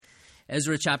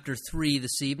Ezra chapter 3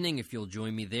 this evening, if you'll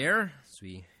join me there as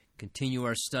we continue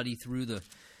our study through the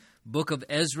book of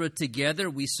Ezra together.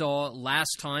 We saw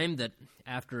last time that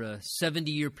after a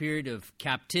 70-year period of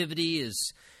captivity, as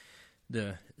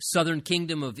the southern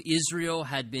kingdom of Israel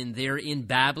had been there in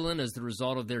Babylon as the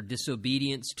result of their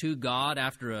disobedience to God,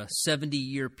 after a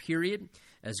 70-year period,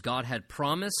 as God had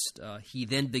promised, he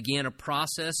then began a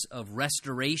process of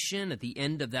restoration at the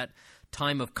end of that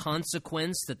time of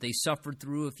consequence that they suffered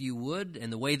through, if you would.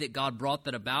 And the way that God brought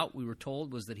that about, we were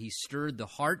told, was that he stirred the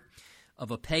heart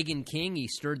of a pagan king. He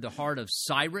stirred the heart of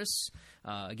Cyrus.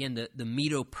 Again, the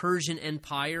Medo-Persian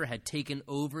Empire had taken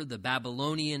over the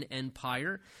Babylonian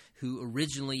Empire, who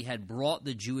originally had brought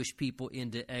the Jewish people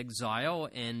into exile.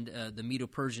 And the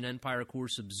Medo-Persian Empire, of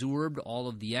course, absorbed all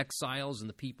of the exiles and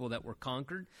the people that were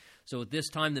conquered. So at this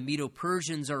time, the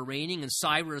Medo-Persians are reigning, and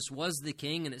Cyrus was the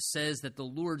king, and it says that the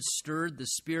Lord stirred the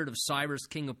spirit of Cyrus,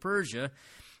 king of Persia,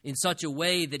 in such a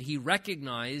way that he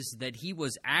recognized that he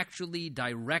was actually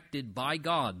directed by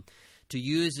God to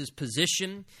use his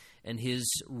position and his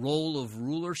role of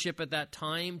rulership at that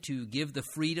time to give the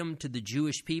freedom to the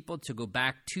Jewish people to go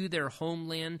back to their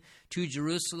homeland, to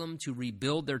Jerusalem, to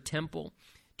rebuild their temple,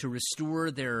 to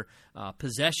restore their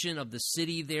possession of the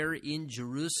city there in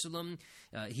Jerusalem.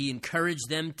 He encouraged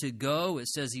them to go. It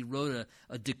says he wrote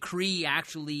a decree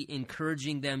actually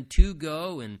encouraging them to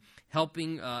go and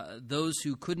helping those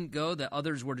who couldn't go, that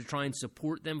others were to try and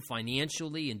support them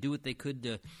financially and do what they could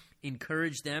to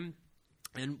encourage them.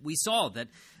 And we saw that,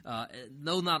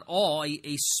 though not all, a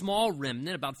small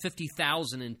remnant, about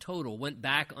 50,000 in total, went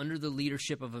back under the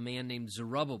leadership of a man named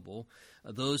Zerubbabel,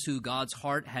 those who God's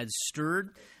heart had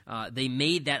stirred. They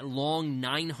made that long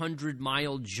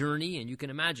 900-mile journey, and you can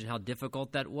imagine how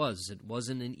difficult that was. It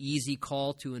wasn't an easy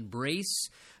call to embrace,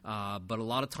 but a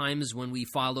lot of times when we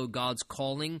follow God's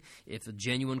calling, if a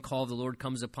genuine call of the Lord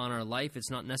comes upon our life, it's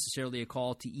not necessarily a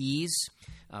call to ease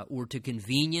or to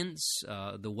convenience.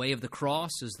 The way of the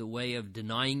cross is the way of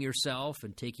denying yourself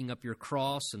and taking up your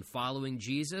cross and following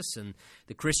Jesus. And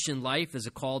the Christian life is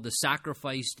a call to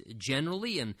sacrifice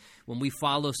generally. And when we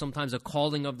follow sometimes a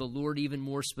calling of the Lord even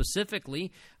more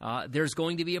specifically, there's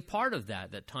going to be a part of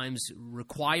that times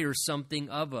requires something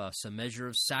of us, a measure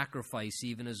of sacrifice,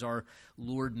 even as our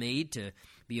Lord made to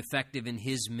be effective in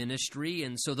his ministry.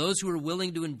 And so those who are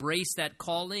willing to embrace that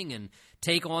calling and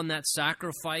take on that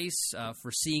sacrifice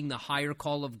for seeing the higher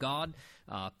call of God,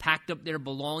 packed up their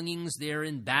belongings there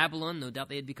in Babylon. No doubt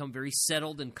they had become very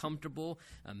settled and comfortable.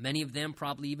 Many of them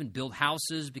probably even built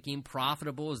houses, became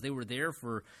profitable as they were there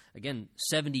for, again,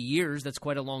 70 years. That's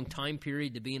quite a long time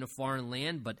period to be in a foreign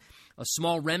land. But a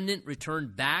small remnant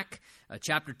returned back.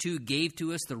 Chapter 2 gave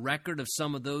to us the record of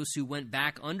some of those who went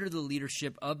back under the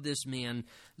leadership of this man,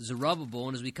 Zerubbabel.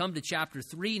 And as we come to chapter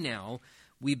 3 now,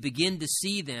 we begin to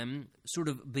see them sort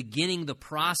of beginning the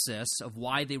process of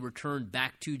why they returned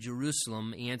back to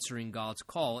Jerusalem, answering God's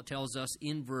call. It tells us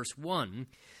in verse 1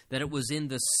 that it was in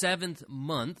the 7th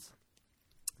month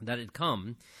that had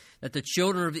come, that the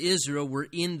children of Israel were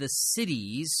in the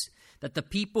cities, that the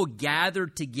people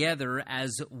gathered together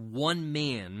as one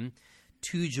man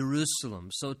to Jerusalem.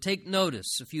 So take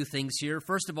notice, a few things here.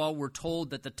 First of all, we're told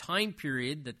that the time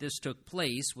period that this took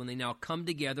place, when they now come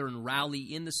together and rally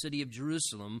in the city of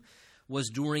Jerusalem, was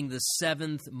during the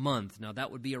 7th month. Now, that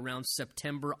would be around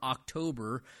September,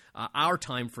 October, our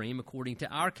time frame, according to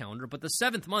our calendar. But the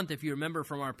 7th month, if you remember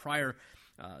from our prior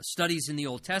studies in the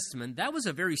Old Testament, that was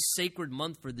a very sacred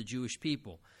month for the Jewish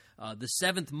people. The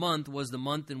 7th month was the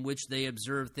month in which they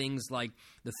observed things like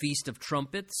the Feast of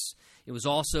Trumpets. It was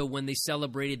also when they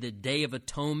celebrated the Day of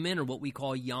Atonement, or what we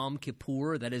call Yom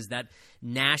Kippur. That is that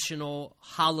national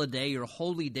holiday or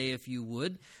holy day, if you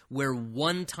would, where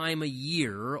one time a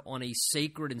year on a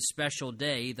sacred and special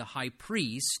day, the high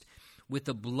priest, with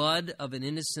the blood of an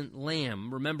innocent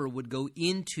lamb, remember, would go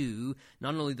into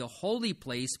not only the holy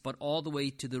place, but all the way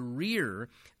to the rear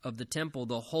of the temple,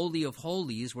 the Holy of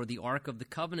Holies, where the Ark of the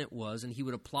Covenant was, and he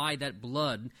would apply that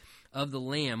blood of the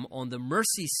lamb on the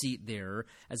mercy seat there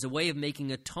as a way of making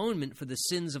atonement for the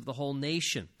sins of the whole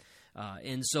nation.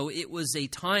 And so it was a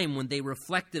time when they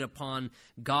reflected upon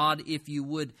God, if you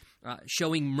would,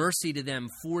 showing mercy to them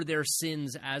for their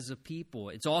sins as a people.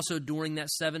 It's also during that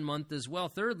 7th month as well,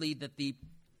 thirdly, that the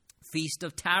Feast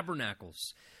of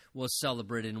Tabernacles was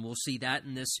celebrated. And we'll see that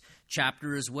in this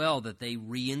chapter as well, that they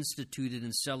reinstituted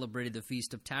and celebrated the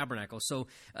Feast of Tabernacles. So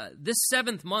this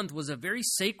 7th month was a very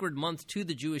sacred month to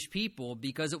the Jewish people,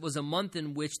 because it was a month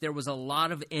in which there was a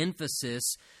lot of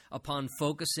emphasis upon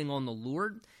focusing on the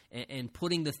Lord and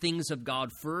putting the things of God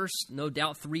first. No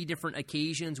doubt 3 different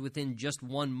occasions within just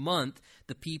 1 month,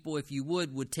 the people, if you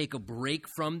would take a break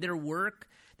from their work.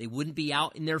 They wouldn't be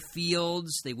out in their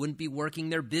fields. They wouldn't be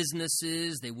working their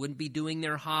businesses. They wouldn't be doing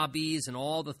their hobbies and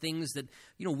all the things that,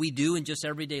 we do in just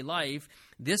everyday life.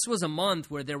 This was a month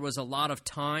where there was a lot of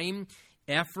time,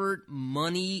 effort,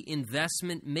 money,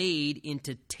 investment made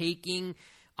into taking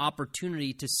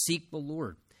opportunity to seek the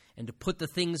Lord and to put the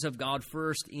things of God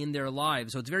first in their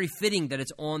lives. So it's very fitting that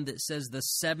it's on that says the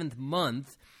 7th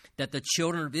month that the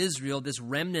children of Israel, this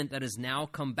remnant that has now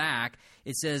come back,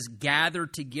 it says gather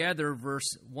together,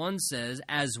 verse 1 says,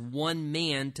 as one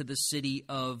man to the city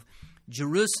of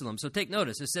Jerusalem. So take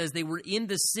notice, it says they were in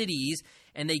the cities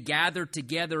and they gathered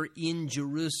together in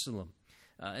Jerusalem.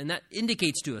 And that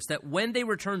indicates to us that when they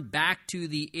returned back to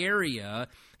the area,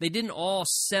 they didn't all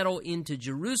settle into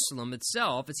Jerusalem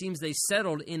itself. It seems they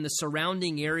settled in the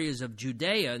surrounding areas of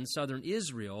Judea and southern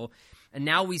Israel. And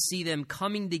now we see them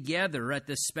coming together at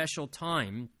this special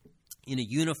time in a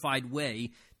unified way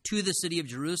to the city of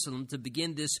Jerusalem to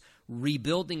begin this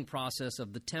rebuilding process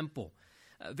of the temple.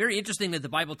 Very interesting that the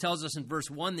Bible tells us in verse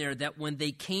 1 there that when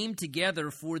they came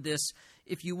together for this,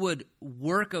 if you would,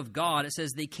 work of God, it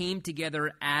says they came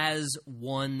together as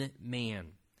one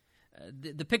man.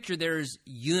 The picture there is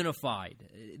unified.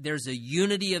 There's a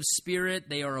unity of spirit.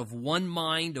 They are of one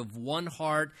mind, of one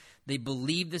heart. They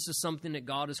believe this is something that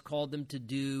God has called them to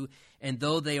do. And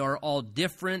though they are all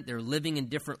different, they're living in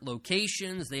different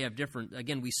locations. They have different,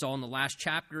 again, we saw in the last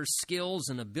chapter, skills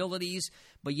and abilities.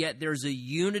 But yet there's a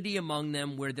unity among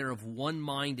them where they're of one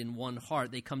mind and one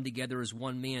heart. They come together as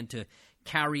one man to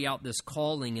carry out this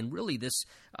calling and really this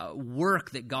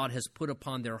work that God has put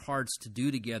upon their hearts to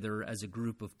do together as a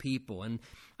group of people. And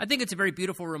I think it's a very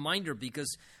beautiful reminder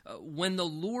because when the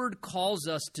Lord calls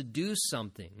us to do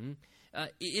something,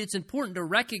 it's important to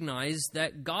recognize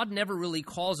that God never really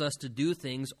calls us to do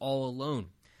things all alone.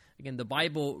 Again, the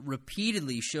Bible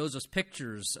repeatedly shows us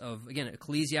pictures of, again,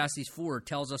 Ecclesiastes 4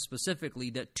 tells us specifically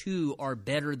that two are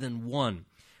better than one,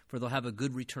 for they'll have a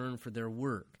good return for their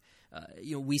work.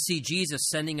 We see Jesus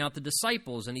sending out the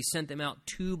disciples, and he sent them out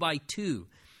 2 by 2.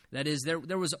 That is,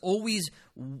 there was always,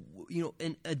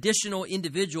 an additional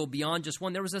individual beyond just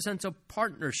one. There was a sense of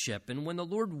partnership. And when the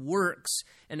Lord works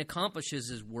and accomplishes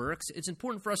his works, it's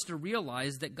important for us to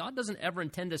realize that God doesn't ever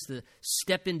intend us to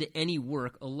step into any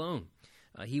work alone.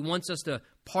 He wants us to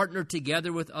partner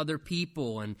together with other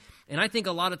people. And I think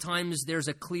a lot of times there's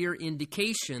a clear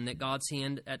indication that God's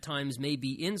hand at times may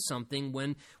be in something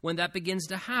when that begins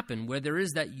to happen, where there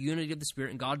is that unity of the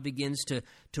Spirit and God begins to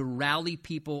rally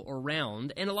people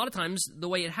around. And a lot of times the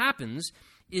way it happens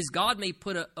is God may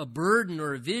put a burden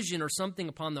or a vision or something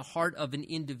upon the heart of an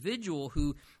individual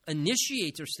who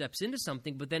initiates or steps into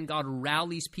something, but then God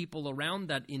rallies people around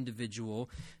that individual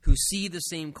who see the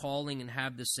same calling and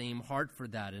have the same heart for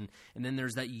that. And then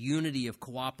there's that unity of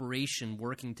cooperation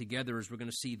working together as we're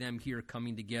going to see them here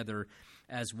coming together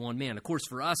as one man. Of course,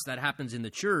 for us, that happens in the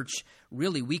church.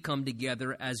 Really, we come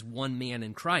together as one man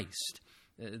in Christ.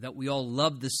 That we all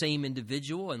love the same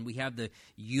individual and we have the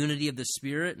unity of the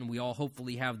Spirit and we all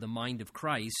hopefully have the mind of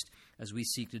Christ as we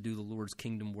seek to do the Lord's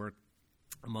kingdom work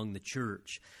among the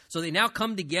church. So they now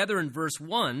come together in verse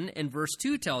 1, and verse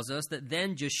 2 tells us that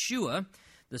then Jeshua,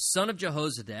 the son of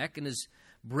Jehozadak, and his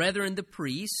brethren the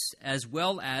priests, as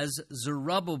well as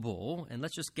Zerubbabel, and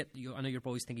let's just I know you're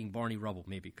always thinking Barney Rubble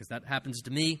maybe, because that happens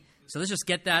to me. So let's just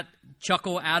get that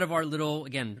chuckle out of our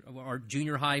our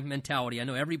junior high mentality. I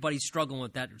know everybody's struggling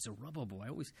with that. Zerubbabel,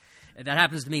 that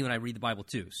happens to me when I read the Bible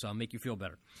too, so I'll make you feel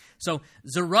better. So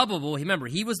Zerubbabel, remember,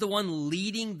 he was the one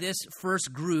leading this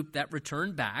first group that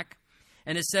returned back,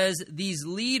 and it says these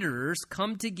leaders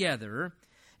come together.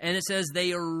 And it says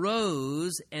they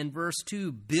arose, and verse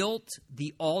 2, built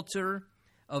the altar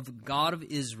of God of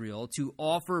Israel to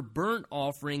offer burnt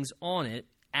offerings on it,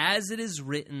 as it is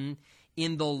written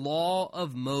in the law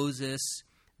of Moses,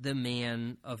 the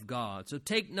man of God. So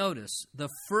take notice, the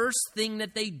first thing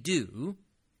that they do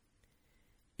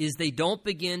is they don't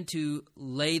begin to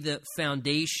lay the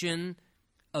foundation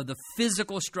of the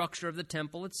physical structure of the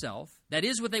temple itself. That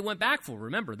is what they went back for.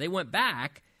 Remember, they went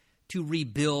back to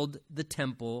rebuild the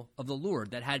temple of the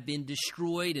Lord that had been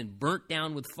destroyed and burnt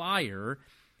down with fire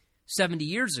 70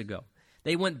 years ago.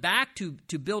 They went back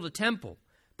to build a temple.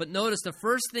 But notice the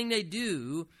first thing they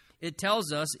do, it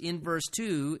tells us in verse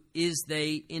 2, is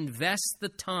they invest the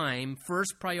time.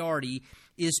 First priority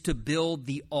is to build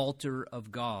the altar of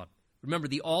God. Remember,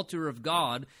 the altar of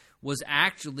God was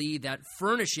actually that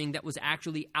furnishing that was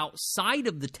actually outside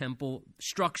of the temple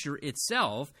structure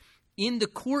itself, in the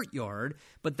courtyard,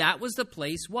 but that was the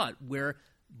place, where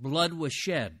blood was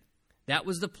shed. That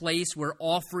was the place where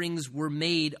offerings were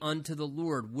made unto the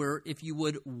Lord, where, if you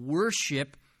would,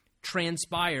 worship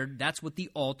transpired. That's what the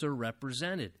altar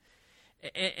represented.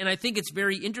 And I think it's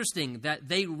very interesting that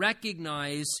they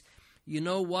recognize, you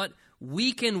know what,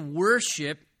 we can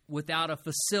worship without a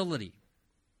facility.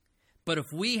 But if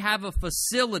we have a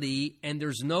facility and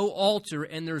there's no altar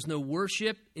and there's no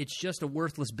worship, it's just a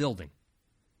worthless building.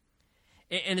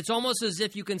 And it's almost as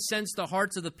if you can sense the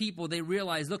hearts of the people. They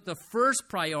realize, look, the first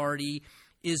priority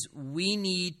is we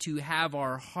need to have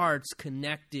our hearts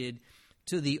connected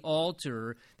to the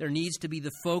altar. There needs to be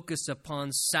the focus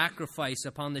upon sacrifice,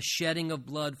 upon the shedding of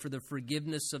blood for the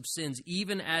forgiveness of sins,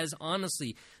 even as,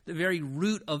 honestly, the very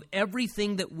root of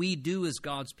everything that we do as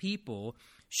God's people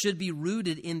should be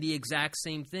rooted in the exact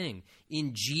same thing,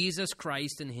 in Jesus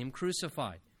Christ and Him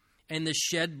crucified, and the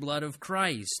shed blood of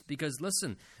Christ. Because,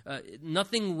 listen,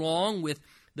 nothing wrong with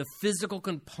the physical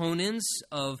components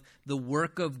of the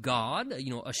work of God,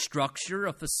 a structure,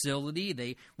 a facility.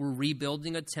 They were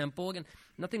rebuilding a temple. Again,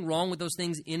 nothing wrong with those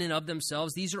things in and of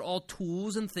themselves. These are all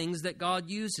tools and things that God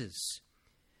uses.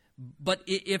 But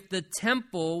if the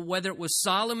temple, whether it was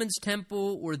Solomon's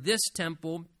temple or this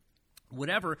temple,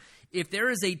 whatever, if there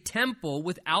is a temple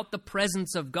without the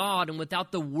presence of God and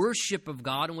without the worship of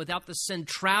God and without the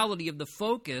centrality of the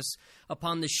focus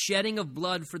upon the shedding of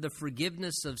blood for the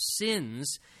forgiveness of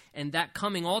sins, and that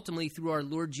coming ultimately through our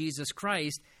Lord Jesus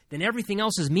Christ, then everything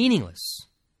else is meaningless.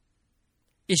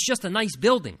 It's just a nice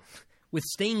building with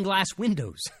stained glass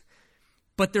windows,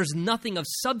 but there's nothing of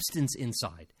substance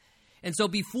inside. And so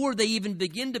before they even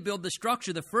begin to build the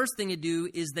structure, the first thing to do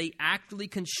is they actually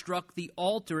construct the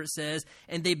altar, it says,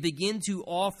 and they begin to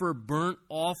offer burnt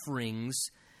offerings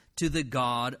to the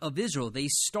God of Israel. They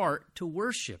start to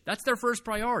worship. That's their first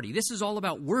priority. This is all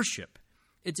about worship.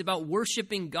 It's about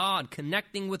worshiping God,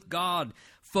 connecting with God,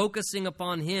 focusing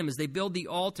upon Him. As they build the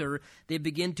altar, they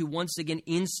begin to once again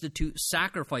institute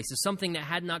sacrifices, something that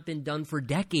had not been done for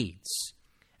decades.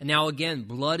 And now again,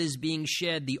 blood is being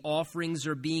shed. The offerings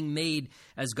are being made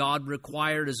as God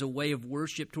required as a way of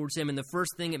worship towards Him. And the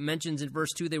first thing it mentions in verse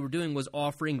 2 they were doing was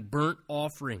offering burnt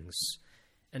offerings.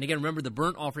 And again, remember, the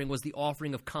burnt offering was the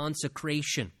offering of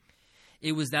consecration.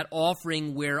 It was that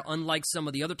offering where, unlike some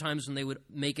of the other times when they would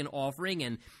make an offering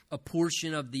and a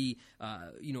portion of the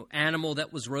animal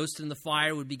that was roasted in the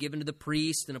fire would be given to the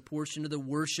priest and a portion to the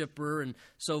worshiper and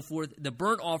so forth, the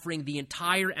burnt offering, the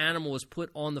entire animal was put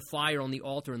on the fire on the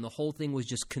altar and the whole thing was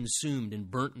just consumed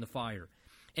and burnt in the fire.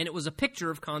 And it was a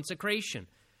picture of consecration.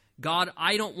 God,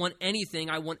 I don't want anything.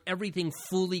 I want everything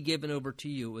fully given over to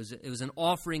you. It was an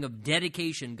offering of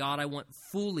dedication. God, I want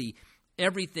fully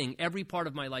everything, every part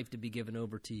of my life to be given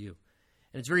over to you.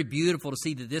 And it's very beautiful to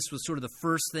see that this was sort of the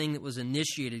first thing that was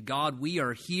initiated. God, we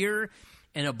are here,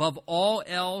 and above all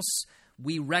else,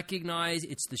 we recognize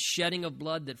it's the shedding of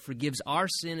blood that forgives our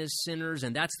sin as sinners,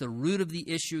 and that's the root of the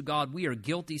issue. God, we are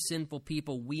guilty, sinful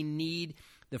people. We need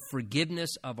the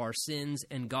forgiveness of our sins,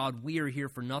 and God, we are here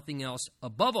for nothing else,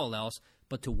 above all else,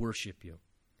 but to worship you.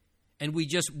 And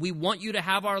we want you to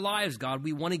have our lives, God.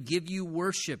 We want to give you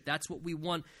worship. That's what we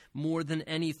want more than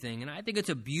anything. And I think it's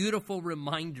a beautiful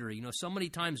reminder. So many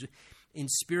times in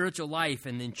spiritual life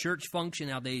and in church function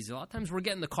nowadays, a lot of times we're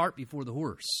getting the cart before the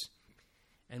horse.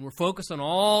 And we're focused on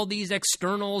all these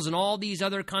externals and all these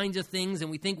other kinds of things,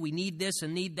 and we think we need this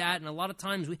and need that. And a lot of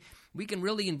times we can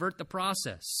really invert the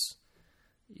process.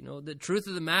 The truth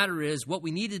of the matter is what we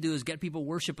need to do is get people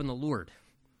worshiping the Lord.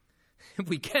 If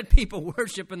we get people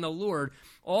worshiping the Lord,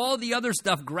 all the other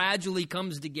stuff gradually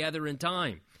comes together in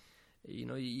time.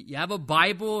 You have a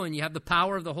Bible and you have the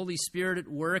power of the Holy Spirit at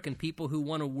work, and people who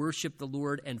want to worship the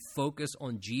Lord and focus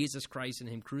on Jesus Christ and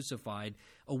Him crucified,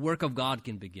 a work of God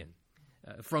can begin.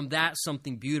 From that,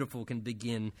 something beautiful can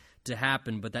begin to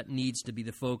happen, but that needs to be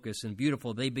the focus. And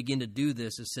beautiful, they begin to do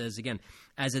this, it says, again,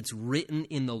 as it's written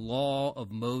in the law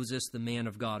of Moses, the man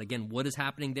of God. Again, what is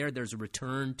happening there? There's a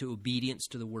return to obedience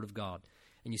to the Word of God.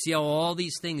 And you see how all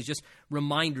these things, just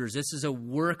reminders, this is a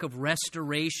work of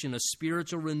restoration, a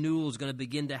spiritual renewal is going to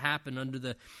begin to happen under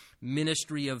the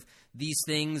ministry of these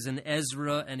things and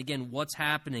Ezra. And again, what's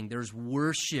happening? There's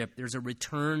worship. There's a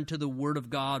return to the Word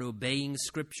of God, obeying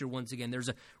Scripture once again. There's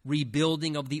a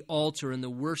rebuilding of the altar and the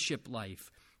worship life,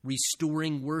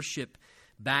 restoring worship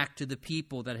back to the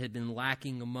people that had been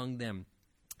lacking among them.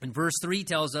 And verse 3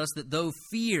 tells us that though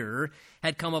fear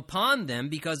had come upon them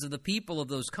because of the people of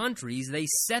those countries, they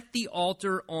set the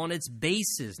altar on its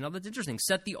bases. Now that's interesting,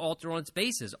 set the altar on its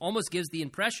bases. Almost gives the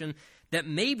impression that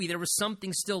maybe there was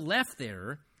something still left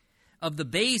there of the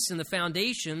base and the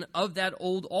foundation of that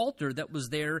old altar that was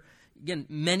there, again,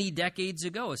 many decades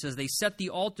ago. It says they set the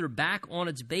altar back on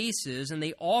its bases and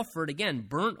they offered, again,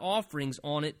 burnt offerings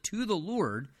on it to the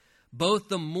Lord, both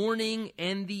the morning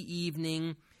and the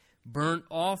evening, burnt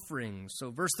offerings.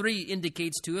 So verse 3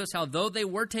 indicates to us how though they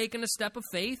were taking a step of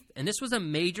faith, and this was a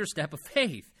major step of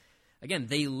faith. Again,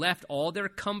 they left all their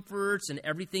comforts and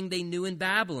everything they knew in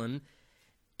Babylon,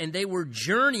 and they were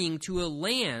journeying to a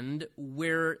land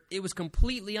where it was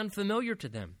completely unfamiliar to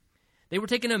them. They were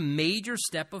taking a major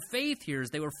step of faith here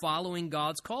as they were following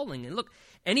God's calling. And look,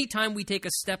 anytime we take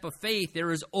a step of faith,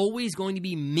 there is always going to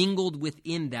be mingled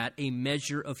within that a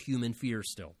measure of human fear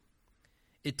still.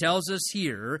 It tells us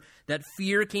here that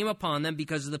fear came upon them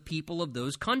because of the people of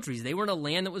those countries. They were in a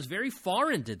land that was very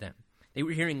foreign to them. They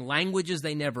were hearing languages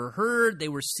they never heard. They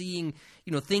were seeing,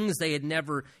 things they had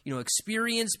never,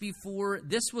 experienced before.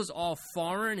 This was all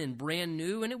foreign and brand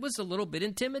new, and it was a little bit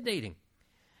intimidating.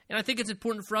 And I think it's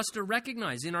important for us to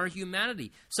recognize in our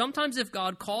humanity, sometimes if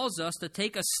God calls us to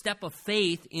take a step of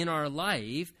faith in our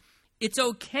life, it's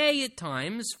okay at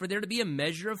times for there to be a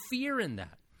measure of fear in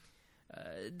that.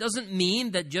 It doesn't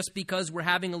mean that just because we're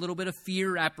having a little bit of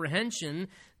fear or apprehension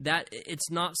that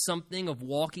it's not something of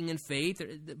walking in faith.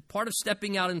 Part of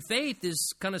stepping out in faith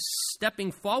is kind of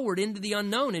stepping forward into the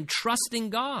unknown and trusting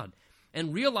God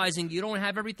and realizing you don't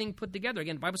have everything put together.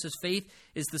 Again, the Bible says faith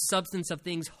is the substance of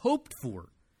things hoped for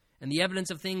and the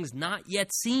evidence of things not yet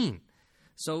seen.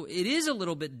 So it is a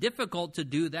little bit difficult to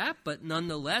do that, but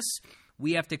nonetheless,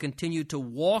 we have to continue to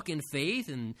walk in faith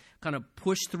and kind of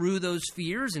push through those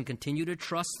fears and continue to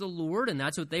trust the Lord. And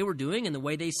that's what they were doing. And the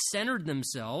way they centered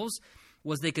themselves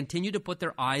was they continued to put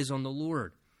their eyes on the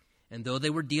Lord. And though they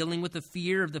were dealing with the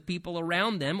fear of the people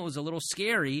around them, it was a little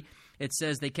scary. It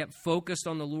says they kept focused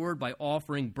on the Lord by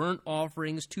offering burnt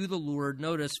offerings to the Lord.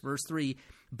 Notice verse 3,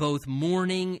 both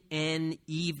morning and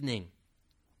evening.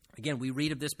 Again, we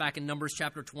read of this back in Numbers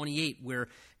chapter 28, where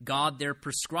God there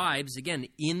prescribes, again,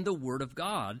 in the Word of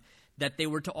God, that they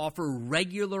were to offer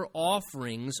regular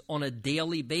offerings on a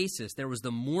daily basis. There was the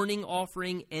morning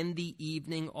offering and the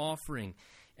evening offering.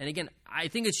 And again, I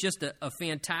think it's just a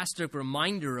fantastic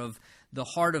reminder of the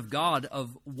heart of God,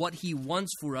 of what He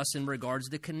wants for us in regards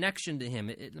to connection to Him.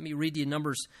 Let me read you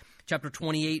Numbers chapter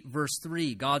 28, verse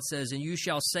 3. God says, "And you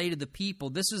shall say to the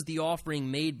people, this is the offering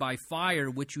made by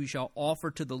fire, which you shall offer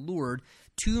to the Lord,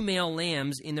 2 male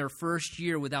lambs in their first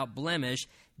year without blemish,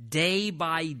 day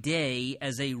by day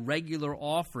as a regular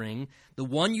offering. The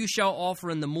one you shall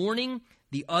offer in the morning,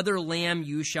 the other lamb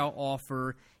you shall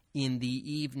offer in the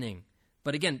evening."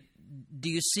 But again,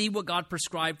 do you see what God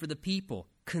prescribed for the people?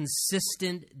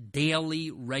 Consistent,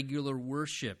 daily, regular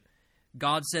worship.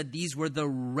 God said these were the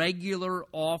regular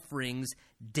offerings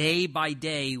day by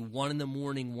day, one in the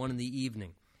morning, one in the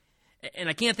evening. And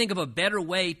I can't think of a better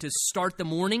way to start the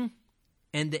morning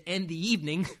and to end the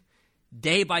evening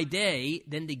day by day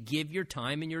than to give your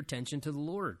time and your attention to the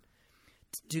Lord.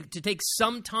 To take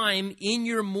some time in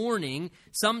your morning,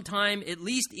 some time at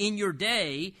least in your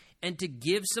day, and to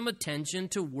give some attention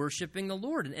to worshiping the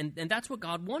Lord. And that's what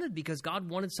God wanted, because God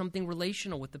wanted something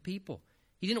relational with the people.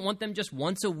 He didn't want them just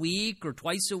once a week or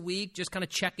twice a week, just kind of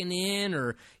checking in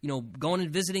or, going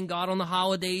and visiting God on the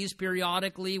holidays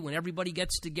periodically when everybody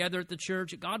gets together at the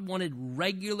church. God wanted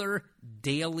regular,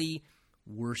 daily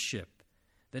worship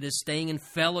that is staying in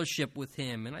fellowship with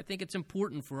Him. And I think it's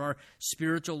important for our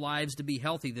spiritual lives to be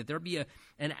healthy, that there be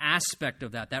an aspect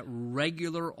of that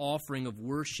regular offering of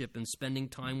worship and spending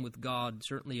time with God.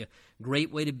 Certainly a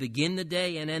great way to begin the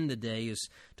day and end the day is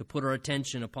to put our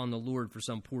attention upon the Lord for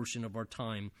some portion of our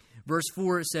time. Verse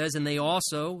 4, it says, "And they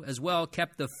also, as well,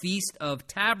 kept the Feast of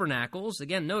Tabernacles."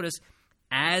 Again, notice,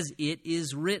 "as it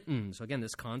is written." So again,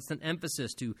 this constant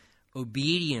emphasis to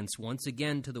obedience, once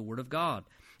again, to the Word of God.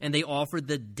 "And they offered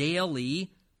the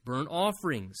daily burnt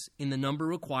offerings in the number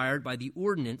required by the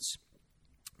ordinance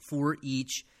for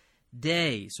each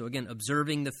day." So again,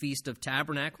 observing the Feast of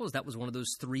Tabernacles, that was one of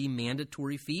those 3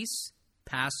 mandatory feasts: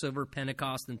 Passover,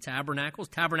 Pentecost, and Tabernacles.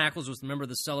 Tabernacles was, remember,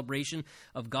 the celebration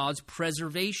of God's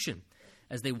preservation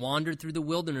as they wandered through the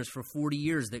wilderness for 40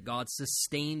 years, that God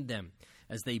sustained them.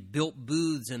 As they built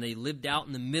booths and they lived out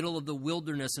in the middle of the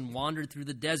wilderness and wandered through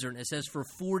the desert. And it says for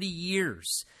 40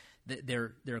 years,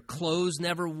 their clothes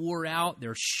never wore out,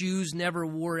 their shoes never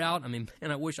wore out. I mean,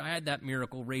 and I wish I had that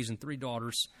miracle raising 3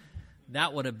 daughters.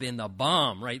 That would have been the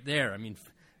bomb right there. I mean,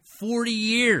 40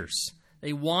 years.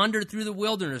 They wandered through the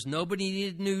wilderness. Nobody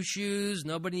needed new shoes.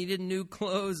 Nobody needed new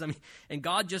clothes. I mean, and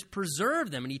God just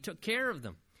preserved them and He took care of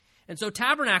them. And so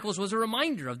Tabernacles was a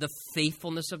reminder of the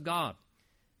faithfulness of God,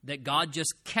 that God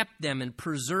just kept them and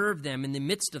preserved them in the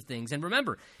midst of things. And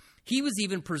remember, He was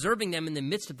even preserving them in the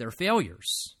midst of their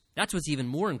failures. That's what's even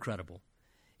more incredible,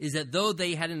 is that though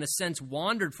they had, in a sense,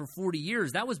 wandered for 40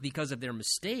 years, that was because of their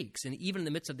mistakes. And even in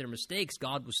the midst of their mistakes,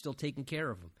 God was still taking care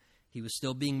of them. He was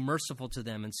still being merciful to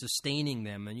them and sustaining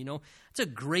them. And, it's a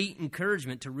great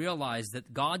encouragement to realize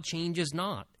that God changes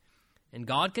not. And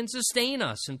God can sustain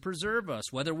us and preserve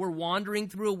us, whether we're wandering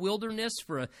through a wilderness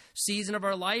for a season of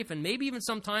our life, and maybe even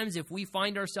sometimes if we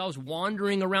find ourselves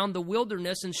wandering around the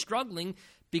wilderness and struggling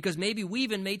because maybe we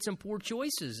even made some poor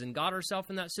choices and got ourselves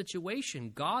in that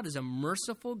situation. God is a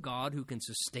merciful God who can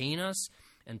sustain us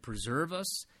and preserve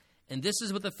us. And this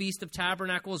is what the Feast of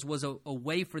Tabernacles was a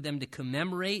way for them to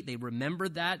commemorate. They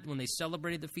remembered that when they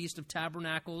celebrated the Feast of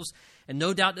Tabernacles. And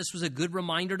no doubt this was a good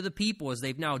reminder to the people as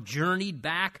they've now journeyed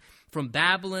back from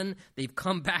Babylon. They've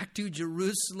come back to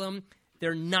Jerusalem.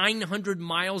 They're 900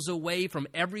 miles away from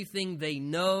everything they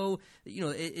know.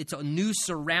 It's a new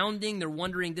surrounding. They're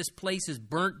wondering, this place is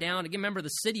burnt down. Again, remember, the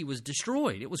city was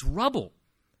destroyed. It was rubble.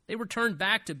 They returned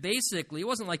back to basically, it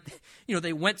wasn't like,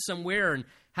 they went somewhere and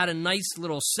had a nice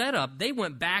little setup. They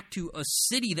went back to a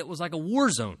city that was like a war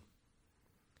zone.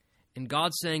 And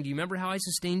God's saying, do you remember how I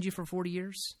sustained you for 40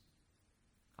 years?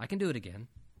 I can do it again.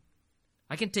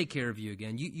 I can take care of you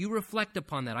again. You reflect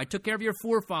upon that. I took care of your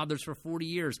forefathers for 40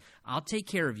 years. I'll take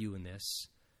care of you in this.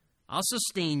 I'll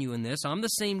sustain you in this. I'm the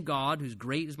same God who's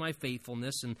great is my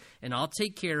faithfulness, and I'll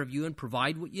take care of you and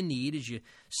provide what you need as you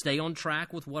stay on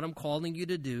track with what I'm calling you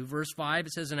to do. Verse 5,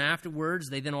 it says, and afterwards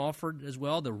they then offered as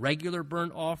well the regular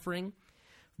burnt offering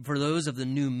for those of the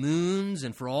new moons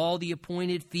and for all the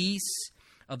appointed feasts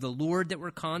of the Lord that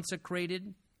were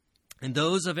consecrated, and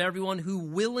those of everyone who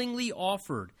willingly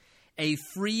offered a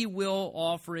free will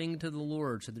offering to the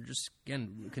Lord. So they're just,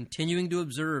 again, continuing to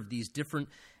observe these different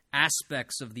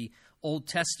aspects of the Old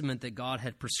Testament that God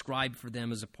had prescribed for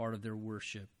them as a part of their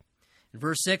worship. And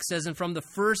verse 6 says, and from the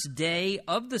first day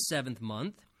of the 7th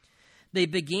month, they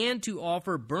began to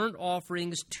offer burnt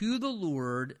offerings to the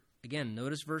Lord. Again,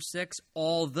 notice verse 6,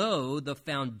 although the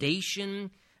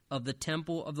foundation of the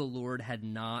temple of the Lord had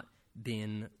not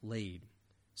been laid.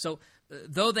 So,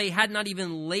 though they had not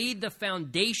even laid the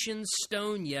foundation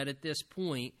stone yet at this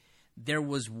point, there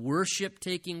was worship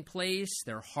taking place.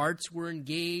 Their hearts were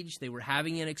engaged. They were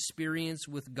having an experience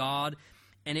with God.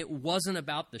 And it wasn't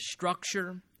about the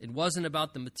structure. It wasn't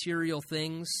about the material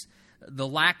things. The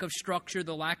lack of structure,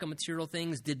 the lack of material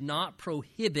things did not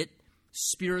prohibit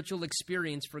spiritual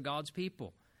experience for God's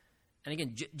people. And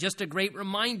again, just a great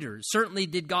reminder. Certainly,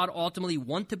 did God ultimately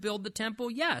want to build the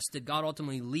temple? Yes. Did God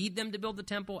ultimately lead them to build the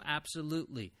temple?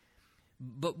 Absolutely.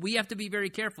 But we have to be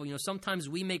very careful. Sometimes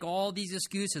we make all these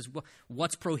excuses.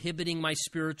 What's prohibiting my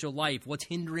spiritual life? What's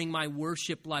hindering my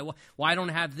worship life? Why I don't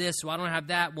have this? Why I don't have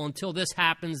that? Well, until this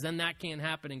happens, then that can't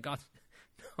happen. And God,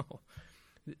 no.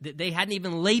 They hadn't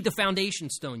even laid the foundation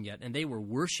stone yet. And they were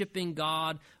worshiping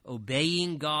God,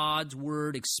 obeying God's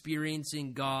word,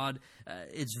 experiencing God.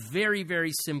 It's very,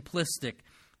 very simplistic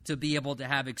to be able to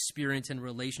have experience and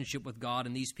relationship with God.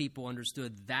 And these people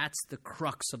understood that's the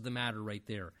crux of the matter right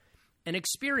there. An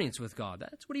experience with God.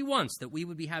 That's what he wants, that we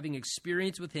would be having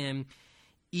experience with him,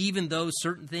 even though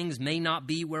certain things may not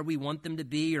be where we want them to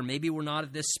be, or maybe we're not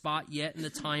at this spot yet in the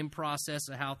time process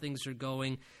of how things are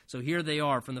going. So here they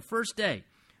are from the first day,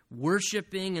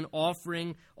 worshiping and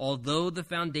offering, although the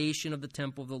foundation of the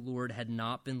temple of the Lord had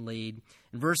not been laid.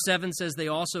 And verse 7 says they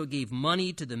also gave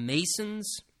money to the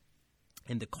masons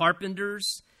and the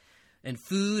carpenters, and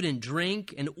food and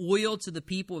drink and oil to the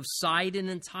people of Sidon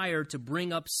and Tyre to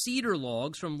bring up cedar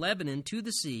logs from Lebanon to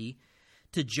the sea,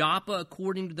 to Joppa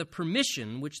according to the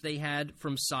permission which they had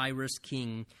from Cyrus,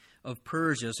 king of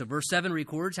Persia. So verse 7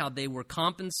 records how they were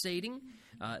compensating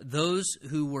those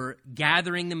who were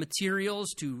gathering the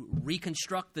materials to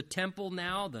reconstruct the temple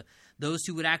now, those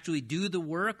who would actually do the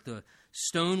work, the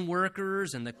stone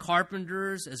workers and the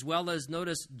carpenters, as well as,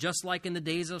 notice, just like in the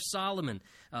days of Solomon,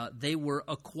 they were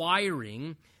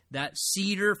acquiring that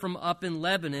cedar from up in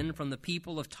Lebanon from the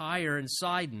people of Tyre and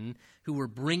Sidon, who were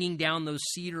bringing down those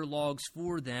cedar logs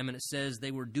for them. And it says they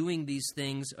were doing these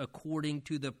things according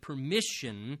to the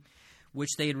permission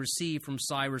which they had received from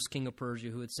Cyrus, king of Persia,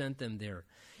 who had sent them there.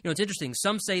 It's interesting.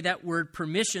 Some say that word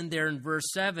permission there in verse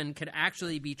 7 could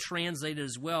actually be translated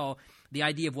as well, the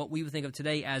idea of what we would think of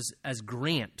today as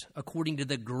grant, according to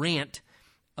the grant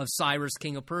of Cyrus,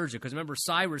 king of Persia. Because remember,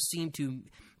 Cyrus seemed to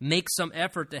make some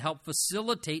effort to help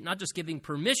facilitate, not just giving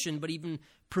permission, but even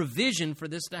provision for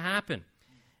this to happen.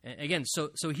 Again, so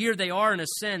here they are in a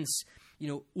sense,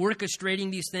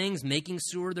 orchestrating these things, making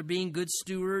sure they're being good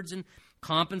stewards and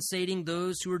compensating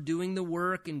those who are doing the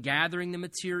work and gathering the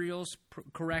materials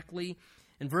correctly.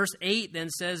 And verse 8 then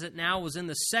says it now was in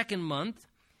the 2nd month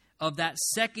of that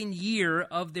 2nd year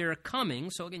of their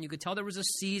coming. So again, you could tell there was a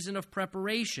season of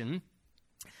preparation.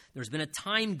 There's been a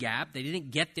time gap. They didn't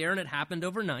get there and it happened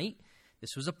overnight.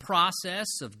 This was a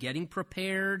process of getting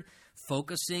prepared,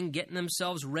 focusing, getting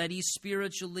themselves ready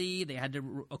spiritually. They had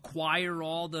to acquire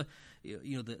all the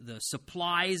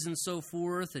supplies and so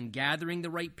forth, and gathering the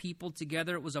right people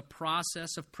together. It was a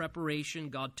process of preparation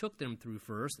God took them through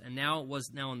first, and now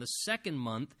in the second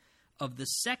month of the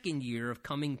second year of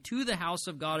coming to the house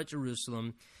of God at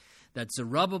Jerusalem, that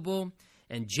Zerubbabel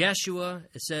and Jeshua,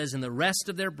 it says, and the rest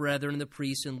of their brethren, the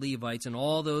priests and Levites, and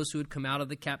all those who had come out of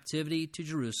the captivity to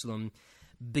Jerusalem,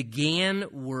 began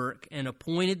work and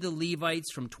appointed the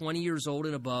Levites from 20 years old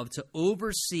and above to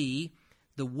oversee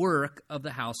the work of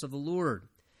the house of the Lord.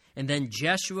 And then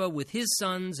Jeshua with his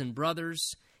sons and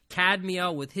brothers,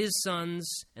 Kadmiel with his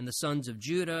sons and the sons of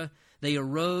Judah, they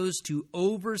arose to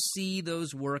oversee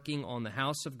those working on the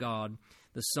house of God,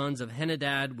 the sons of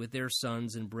Henadad with their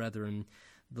sons and brethren,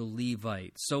 the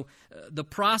Levites. So the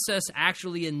process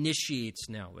actually initiates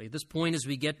now. At this point, as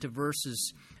we get to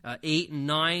verses 8 and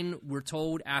 9, we're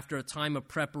told after a time of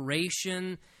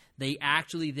preparation, they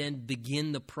actually then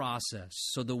begin the process.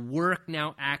 So the work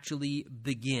now actually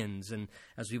begins. And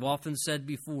as we've often said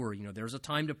before, there's a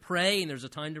time to pray and there's a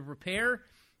time to prepare,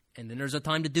 and then there's a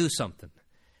time to do something.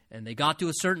 And they got to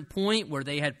a certain point where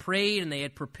they had prayed and they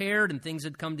had prepared and things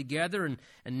had come together,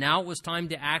 and now it was time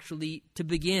to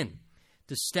begin,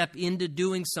 to step into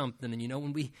doing something. And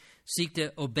when we seek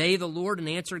to obey the Lord and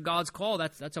answer God's call,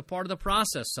 that's a part of the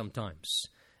process sometimes.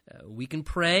 We can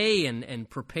pray and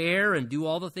prepare and do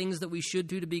all the things that we should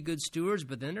do to be good stewards,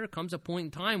 but then there comes a point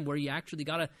in time where you actually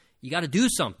got to do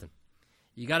something.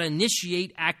 You got to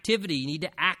initiate activity. You need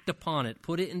to act upon it,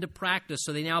 put it into practice.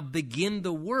 So they now begin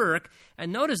the work.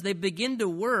 And notice they begin to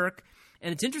work.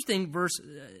 And it's interesting, verse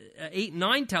 8 and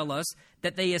 9 tell us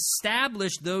that they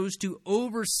established those to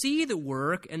oversee the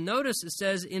work. And notice it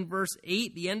says in verse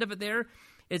 8, the end of it there,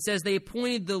 it says they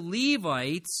appointed the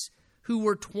Levites who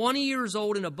were 20 years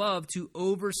old and above to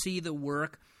oversee the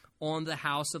work on the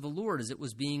house of the Lord as it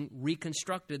was being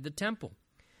reconstructed, the temple.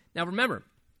 Now remember,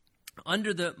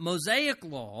 under the Mosaic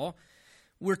law,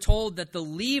 we're told that the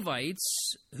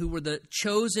Levites, who were the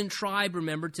chosen tribe,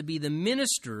 remember, to be the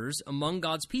ministers among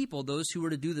God's people, those who were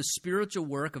to do the spiritual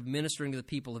work of ministering to the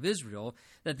people of Israel,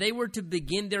 that they were to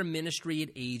begin their ministry at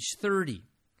age 30.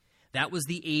 That was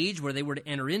the age where they were to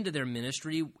enter into their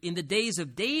ministry. In the days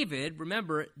of David,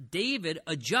 remember, David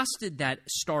adjusted that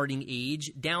starting age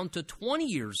down to 20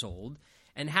 years old,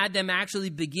 and had them actually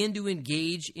begin to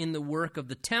engage in the work of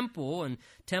the temple and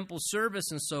temple service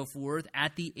and so forth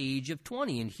at the age of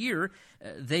 20. And here,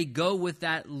 they go with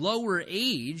that lower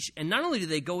age. And not only do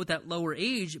they go with that lower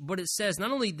age, but it says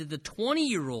not only did the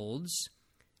 20-year-olds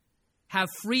have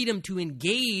freedom to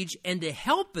engage and to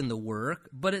help in the work,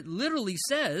 but it literally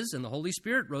says, and the Holy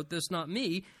Spirit wrote this, not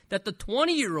me, that the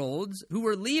 20-year-olds who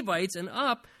were Levites and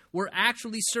up were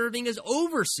actually serving as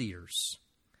overseers.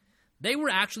 They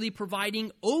were actually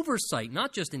providing oversight,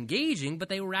 not just engaging, but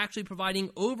they were actually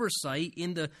providing oversight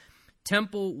in the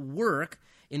temple work,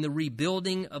 in the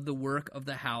rebuilding of the work of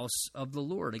the house of the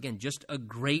Lord. Again, just a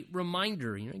great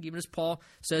reminder, even as Paul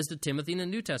says to Timothy in the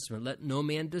New Testament, let no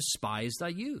man despise thy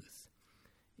youth.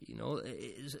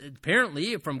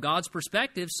 Apparently, from God's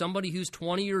perspective, somebody who's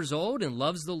 20 years old and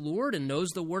loves the Lord and knows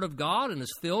the Word of God and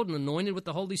is filled and anointed with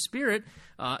the Holy Spirit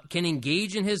can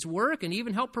engage in His work and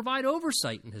even help provide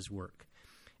oversight in His work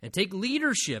and take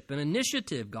leadership and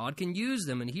initiative. God can use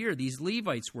them. And here, these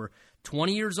Levites were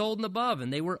 20 years old and above,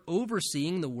 and they were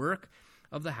overseeing the work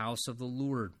of the house of the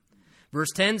Lord.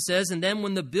 Verse 10 says, and then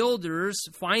when the builders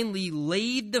finally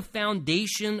laid the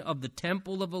foundation of the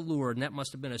temple of the Lord, and that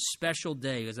must have been a special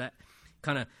day, because that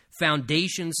kind of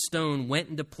foundation stone went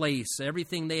into place.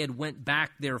 Everything they had went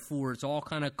back there for, it's all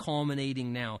kind of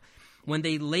culminating now. When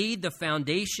they laid the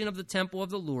foundation of the temple of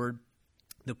the Lord,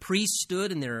 the priests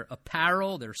stood in their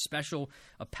apparel, their special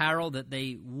apparel that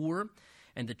they wore,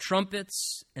 and the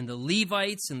trumpets, and the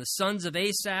Levites, and the sons of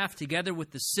Asaph, together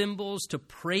with the cymbals, to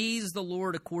praise the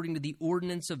Lord according to the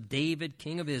ordinance of David,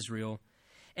 king of Israel.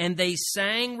 And they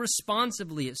sang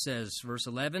responsively, it says, verse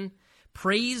 11,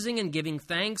 praising and giving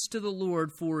thanks to the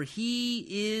Lord, for He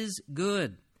is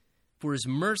good, for His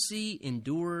mercy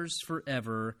endures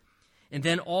forever. And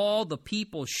then all the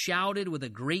people shouted with a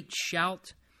great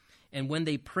shout, and when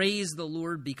they praised the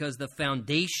Lord, because the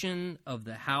foundation of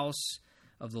the house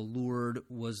of the Lord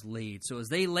was laid. So as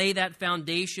they lay that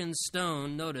foundation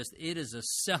stone, notice it is a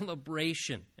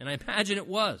celebration. And I imagine it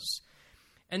was.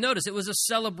 And notice it was a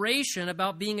celebration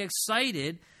about being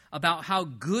excited about how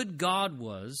good God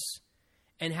was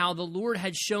and how the Lord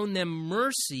had shown them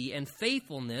mercy and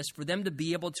faithfulness for them to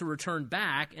be able to return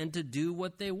back and to do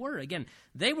what they were. Again,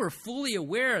 they were fully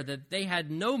aware that they had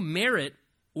no merit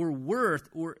or worth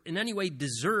or in any way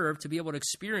deserve to be able to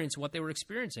experience what they were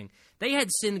experiencing. They had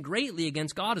sinned greatly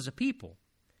against God as a people.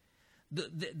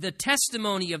 The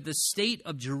testimony of the state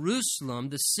of Jerusalem,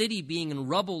 the city being in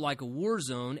rubble like a war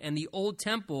zone, and the old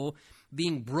temple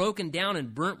being broken down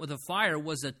and burnt with a fire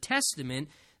was a testament.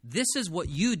 This is what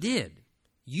you did.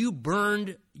 You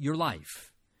burned your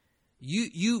life.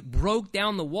 You broke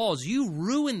down the walls. You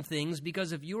ruined things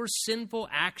because of your sinful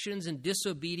actions and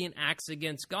disobedient acts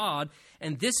against God.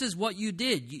 And this is what you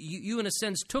did. You in a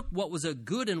sense, took what was a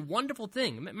good and wonderful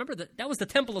thing. Remember, that was the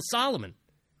Temple of Solomon.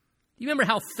 You remember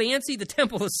how fancy the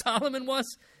Temple of Solomon was?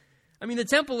 I mean, the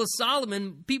Temple of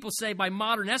Solomon, people say by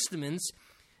modern estimates,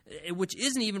 which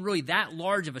isn't even really that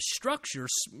large of a structure,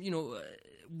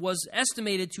 was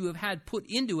estimated to have had put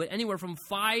into it anywhere from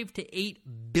 $5 to $8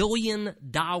 billion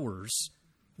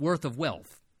worth of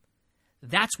wealth.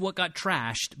 That's what got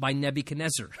trashed by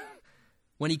Nebuchadnezzar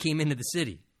when he came into the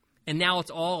city. And now it's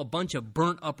all a bunch of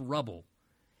burnt up rubble.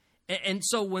 And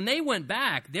so when they went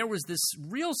back, there was this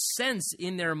real sense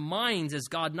in their minds as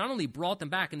God not only brought them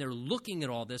back, and they're looking at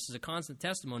all this as a constant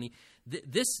testimony,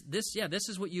 this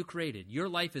is what you created. Your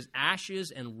life is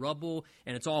ashes and rubble,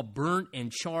 and it's all burnt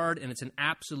and charred, and it's an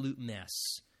absolute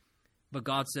mess. But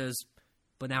God says,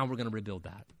 but now we're going to rebuild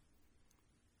that.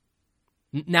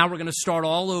 Now we're going to start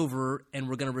all over, and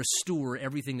we're going to restore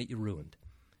everything that you ruined.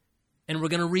 And we're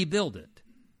going to rebuild it.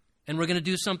 And we're going to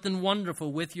do something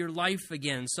wonderful with your life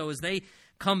again. So as they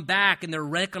come back and they're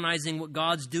recognizing what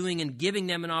God's doing and giving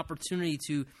them an opportunity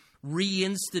to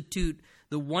reinstitute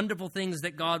the wonderful things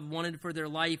that God wanted for their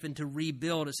life and to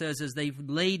rebuild, it says as they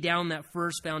lay down that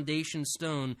first foundation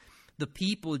stone, the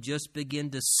people just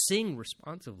begin to sing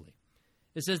responsively.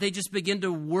 It says they just begin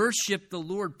to worship the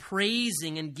Lord,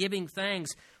 praising and giving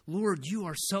thanks. Lord, you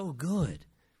are so good.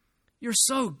 You're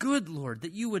so good, Lord,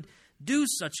 that you would do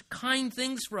such kind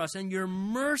things for us, and your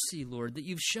mercy, Lord, that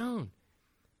you've shown.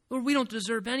 Lord, we don't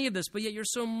deserve any of this, but yet you're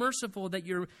so merciful that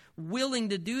you're willing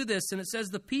to do this. And it says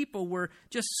the people were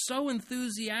just so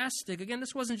enthusiastic. Again,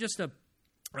 this wasn't just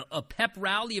a pep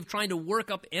rally of trying to work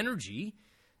up energy.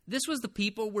 This was the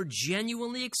people were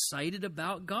genuinely excited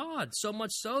about God, so much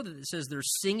so that it says they're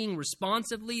singing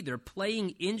responsively, they're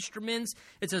playing instruments.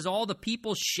 It says all the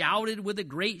people shouted with a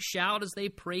great shout as they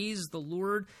praised the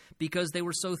Lord because they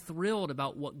were so thrilled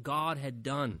about what God had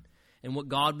done and what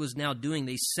God was now doing.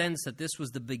 They sensed that this was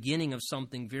the beginning of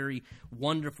something very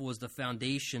wonderful as the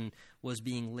foundation was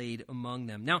being laid among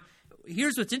them. Now,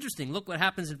 here's what's interesting. Look what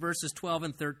happens in verses 12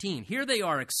 and 13. Here they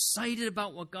are excited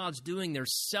about what God's doing. They're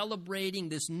celebrating.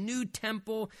 This new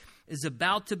temple is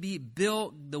about to be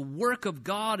built. The work of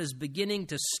God is beginning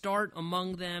to start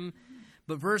among them.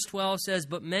 But verse 12 says,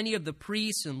 but many of the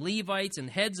priests and Levites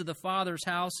and heads of the fathers'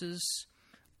 houses,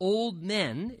 old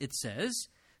men, it says,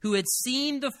 who had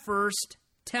seen the first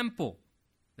temple,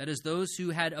 that is, those who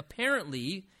had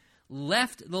apparently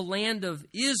left the land of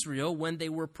Israel when they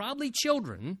were probably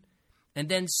children, and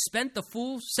then spent the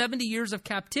full 70 years of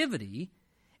captivity,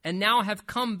 and now have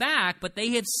come back, but they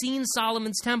have seen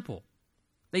Solomon's temple.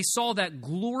 They saw that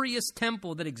glorious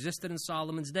temple that existed in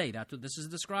Solomon's day. That's what this is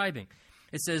describing.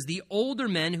 It says, the older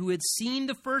men who had seen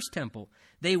the first temple,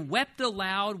 they wept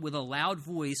aloud with a loud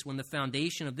voice when the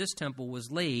foundation of this temple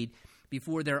was laid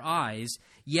before their eyes,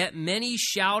 yet many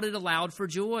shouted aloud for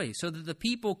joy, so that the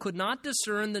people could not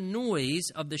discern the noise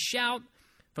of the shout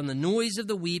from the noise of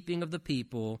the weeping of the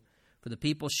people, for the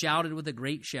people shouted with a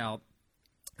great shout,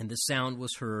 and the sound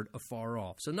was heard afar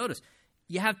off. So notice,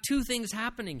 you have two things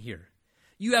happening here.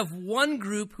 You have one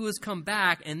group who has come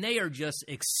back, and they are just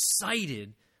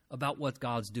excited about what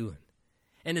God's doing.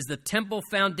 And as the temple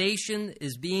foundation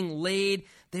is being laid,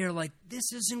 they are like,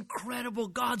 this is incredible.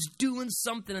 God's doing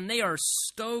something. And they are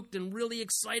stoked and really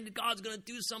excited. God's going to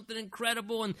do something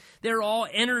incredible. And they're all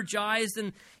energized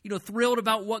and, thrilled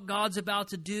about what God's about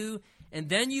to do. And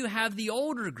then you have the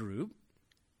older group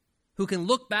who can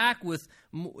look back with,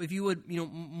 if you would,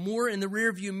 more in the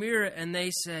rearview mirror, and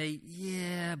they say,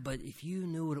 yeah, but if you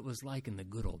knew what it was like in the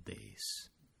good old days.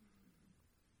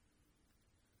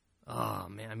 Oh,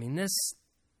 man, this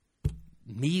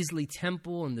measly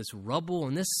temple and this rubble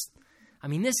and this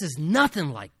is nothing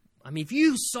like, if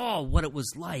you saw what it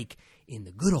was like in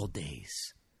the good old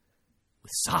days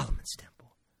with Solomon's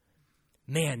temple,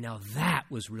 man, now that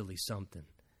was really something.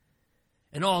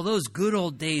 And all those good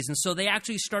old days. And so they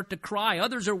actually start to cry.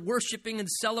 Others are worshiping and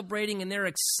celebrating, and they're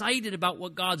excited about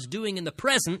what God's doing in the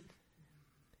present.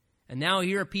 And now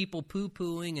here are people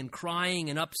poo-pooing and crying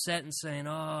and upset and saying,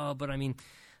 oh, but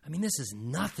this is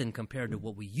nothing compared to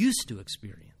what we used to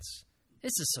experience.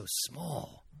 This is so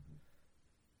small.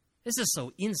 This is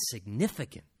so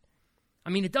insignificant.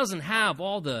 It doesn't have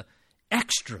all the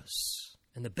extras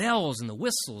and the bells and the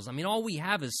whistles. I mean, all we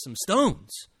have is some stones.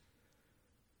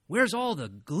 Where's all the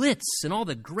glitz and all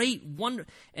the great wonder?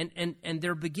 And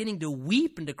they're beginning to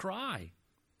weep and to cry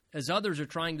as others are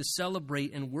trying to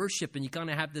celebrate and worship, and you kind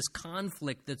of have this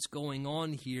conflict that's going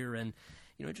on here. And,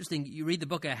 interesting, you read the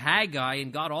book of Haggai,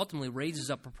 and God ultimately raises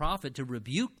up a prophet to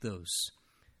rebuke those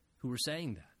who were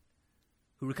saying that,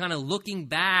 who were kind of looking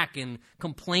back and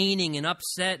complaining and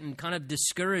upset and kind of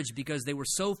discouraged because they were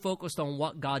so focused on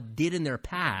what God did in their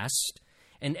past.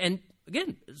 And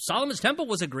again, Solomon's temple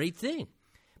was a great thing,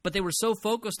 but they were so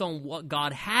focused on what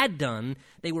God had done,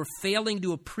 they were failing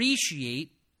to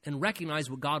appreciate and recognize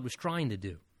what God was trying to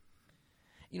do.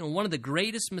 One of the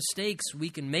greatest mistakes we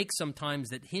can make sometimes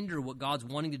that hinder what God's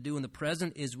wanting to do in the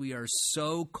present is we are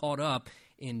so caught up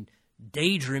in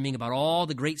daydreaming about all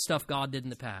the great stuff God did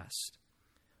in the past.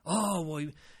 Oh, well,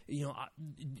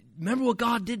 remember what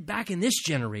God did back in this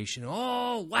generation.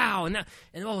 Oh, wow.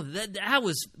 That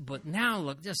was, but now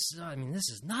look, this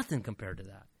is nothing compared to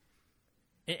that.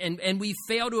 And we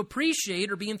fail to appreciate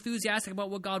or be enthusiastic about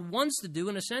what God wants to do.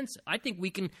 In a sense, I think we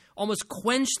can almost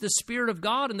quench the Spirit of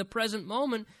God in the present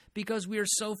moment because we are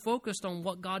so focused on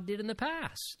what God did in the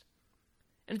past.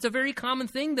 And it's a very common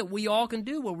thing that we all can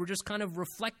do where we're just kind of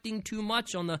reflecting too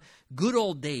much on the good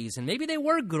old days. And maybe they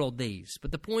were good old days.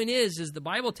 But the point is the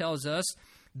Bible tells us,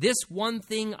 this one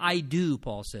thing I do,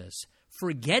 Paul says,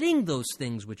 forgetting those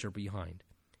things which are behind,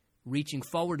 reaching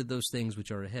forward to those things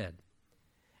which are ahead.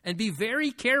 And be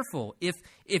very careful.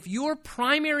 If your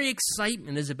primary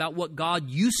excitement is about what God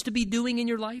used to be doing in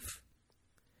your life,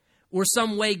 or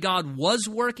some way God was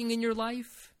working in your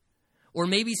life, or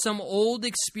maybe some old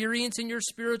experience in your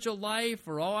spiritual life,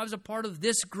 or, I was a part of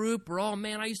this group, or,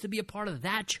 I used to be a part of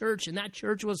that church, and that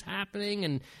church was happening,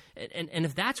 and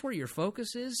if that's where your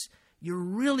focus is, you're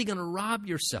really going to rob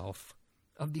yourself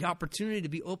of the opportunity to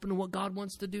be open to what God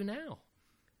wants to do now.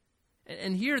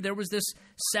 And here there was this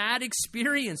sad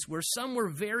experience where some were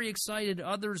very excited,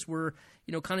 others were,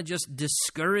 kind of just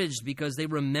discouraged because they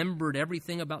remembered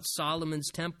everything about Solomon's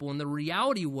temple. And the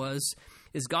reality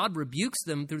is God rebukes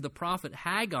them through the prophet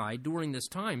Haggai during this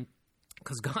time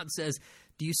because God says,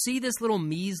 do you see this little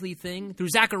measly thing? Through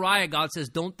Zechariah, God says,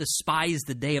 don't despise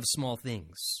the day of small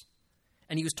things.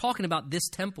 And he was talking about this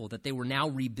temple that they were now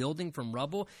rebuilding from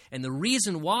rubble. And the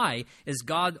reason why is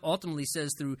God ultimately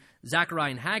says through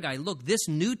Zechariah and Haggai, look, this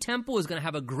new temple is going to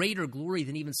have a greater glory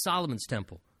than even Solomon's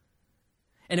temple.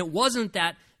 And it wasn't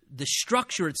that the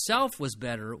structure itself was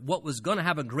better. What was going to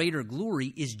have a greater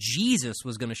glory is Jesus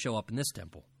was going to show up in this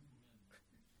temple.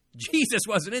 Jesus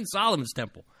wasn't in Solomon's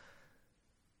temple.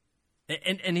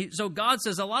 So God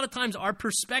says a lot of times our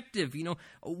perspective,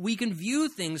 we can view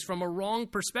things from a wrong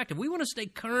perspective. We want to stay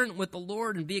current with the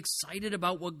Lord and be excited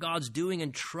about what God's doing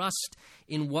and trust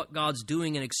in what God's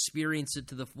doing and experience it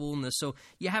to the fullness. So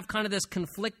you have kind of this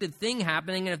conflicted thing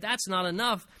happening. And if that's not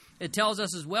enough, it tells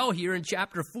us as well here in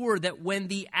chapter 4 that when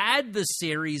the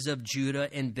adversaries of Judah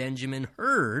and Benjamin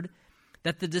heard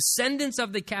that the descendants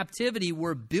of the captivity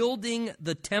were building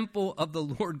the temple of the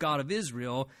Lord God of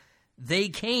Israel, they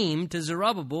came to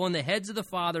Zerubbabel and the heads of the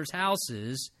fathers'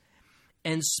 houses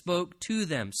and spoke to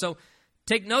them. So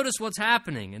take notice what's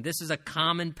happening, and this is a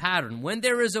common pattern. When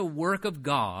there is a work of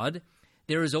God,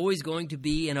 there is always going to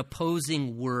be an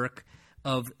opposing work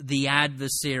of the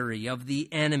adversary, of the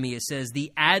enemy. It says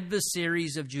the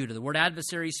adversaries of Judah. The word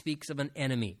adversary speaks of an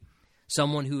enemy,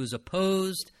 someone who is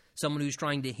opposed, someone who's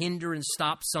trying to hinder and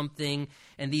stop something.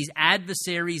 And these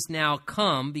adversaries now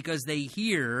come because they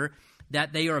hear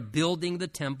that they are building the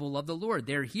temple of the Lord.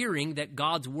 They're hearing that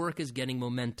God's work is getting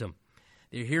momentum.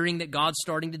 They're hearing that God's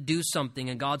starting to do something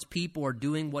and God's people are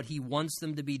doing what he wants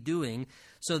them to be doing.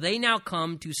 So they now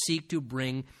come to seek to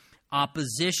bring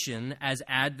opposition as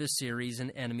adversaries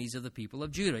and enemies of the people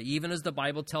of Judah, even as the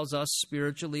Bible tells us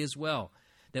spiritually as well,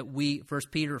 that we, 1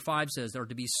 Peter 5 says, are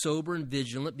to be sober and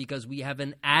vigilant because we have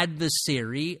an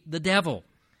adversary, the devil,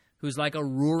 who's like a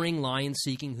roaring lion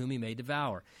seeking whom he may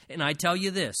devour. And I tell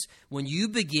you this, when you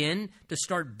begin to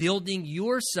start building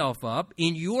yourself up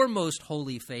in your most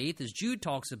holy faith, as Jude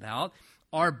talks about,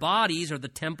 our bodies are the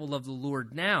temple of the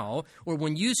Lord now, or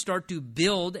when you start to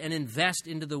build and invest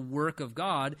into the work of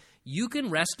God, you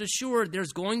can rest assured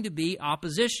there's going to be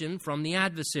opposition from the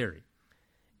adversary.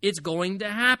 It's going to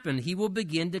happen. He will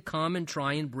begin to come and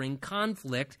try and bring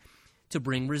conflict to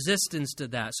bring resistance to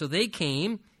that. So they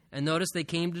came. And notice they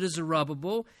came to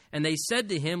Zerubbabel, and they said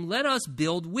to him, let us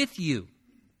build with you.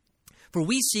 For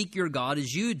we seek your God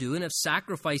as you do, and have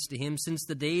sacrificed to him since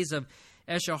the days of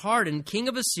Esarhaddon, king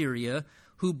of Assyria,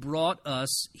 who brought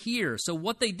us here. So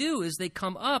what they do is they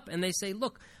come up and they say,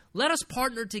 look, let us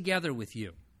partner together with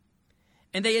you.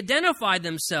 And they identified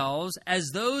themselves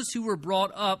as those who were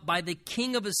brought up by the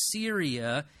king of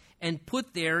Assyria and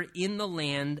put there in the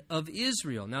land of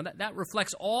Israel. Now, that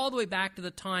reflects all the way back to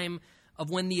the time of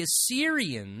when the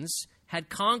Assyrians had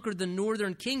conquered the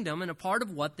northern kingdom, and a part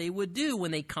of what they would do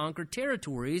when they conquered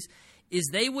territories is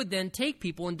they would then take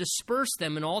people and disperse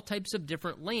them in all types of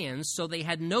different lands, so they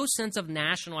had no sense of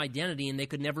national identity and they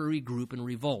could never regroup and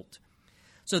revolt.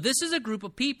 So this is a group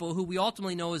of people who we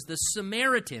ultimately know as the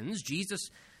Samaritans. Jesus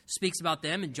speaks about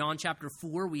them in John chapter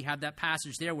 4. We have that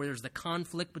passage there where there's the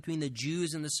conflict between the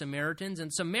Jews and the Samaritans.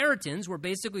 And Samaritans were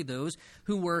basically those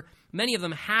who were, many of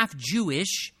them, half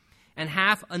Jewish and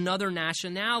half another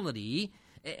nationality.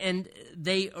 And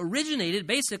they originated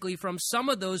basically from some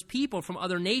of those people from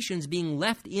other nations being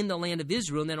left in the land of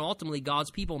Israel, and then ultimately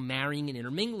God's people marrying and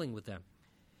intermingling with them.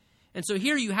 And so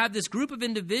here you have this group of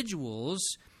individuals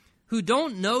who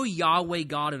don't know Yahweh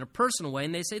God in a personal way,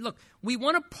 and they say, look, we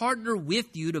want to partner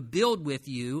with you to build with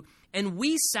you, and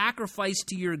we sacrifice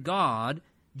to your God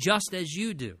just as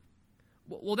you do.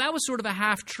 Well, that was sort of a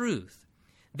half-truth.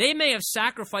 They may have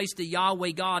sacrificed to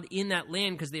Yahweh God in that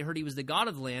land because they heard he was the God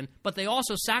of the land, but they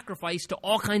also sacrificed to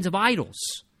all kinds of idols.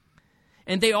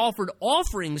 And they offered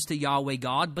offerings to Yahweh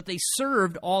God, but they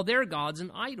served all their gods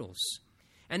and idols.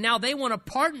 And now they want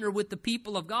to partner with the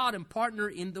people of God and partner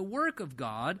in the work of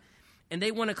God, and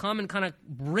they want to come and kind of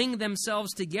bring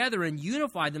themselves together and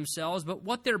unify themselves, but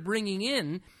what they're bringing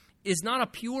in is not a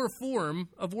pure form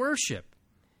of worship.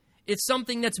 It's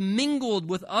something that's mingled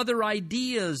with other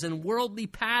ideas and worldly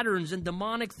patterns and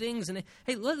demonic things. And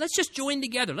hey, let's just join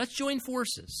together. Let's join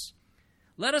forces.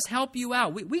 Let us help you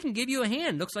out. We can give you a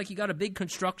hand. Looks like you got a big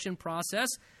construction process.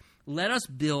 Let us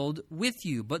build with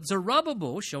you. But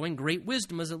Zerubbabel, showing great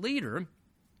wisdom as a leader,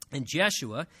 and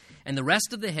Jeshua and the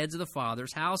rest of the heads of the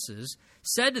fathers' houses,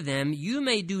 said to them, you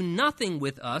may do nothing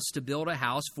with us to build a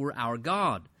house for our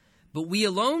God. But we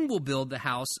alone will build the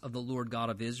house of the Lord God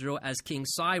of Israel, as King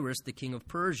Cyrus, the king of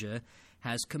Persia,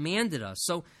 has commanded us.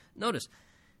 So notice,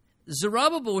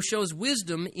 Zerubbabel shows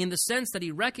wisdom in the sense that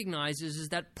he recognizes is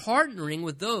that partnering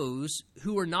with those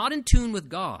who are not in tune with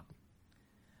God,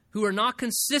 who are not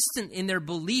consistent in their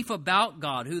belief about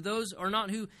God, who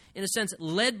in a sense,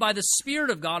 led by the Spirit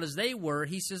of God as they were,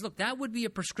 he says, look, that would be a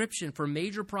prescription for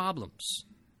major problems.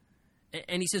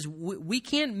 And he says, we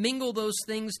can't mingle those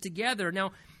things together.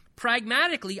 Now,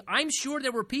 pragmatically, I'm sure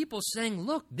there were people saying,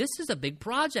 look, this is a big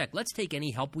project. Let's take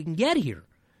any help we can get here.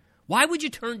 Why would you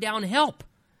turn down help?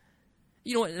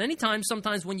 You know, anytime,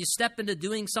 sometimes when you step into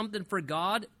doing something for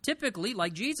God, typically,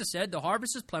 like Jesus said, the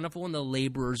harvest is plentiful and the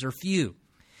laborers are few.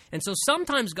 And so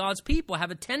sometimes God's people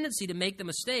have a tendency to make the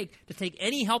mistake to take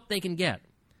any help they can get.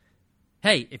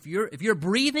 Hey, if you're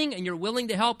breathing and you're willing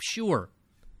to help, sure,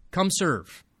 come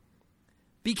serve.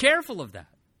 Be careful of that.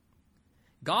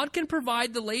 God can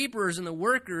provide the laborers and the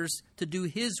workers to do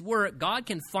his work. God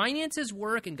can finance his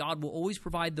work, and God will always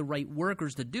provide the right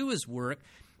workers to do his work.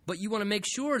 But you want to make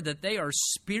sure that they are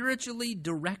spiritually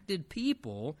directed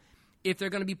people if they're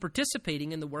going to be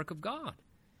participating in the work of God.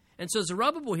 And so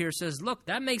Zerubbabel here says, look,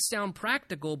 that may sound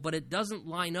practical, but it doesn't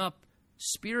line up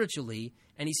spiritually.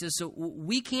 And he says, so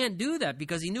we can't do that,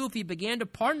 because he knew if he began to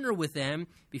partner with them,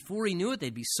 before he knew it,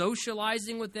 they'd be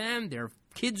socializing with them, their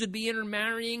kids would be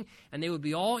intermarrying, and they would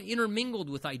be all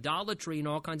intermingled with idolatry and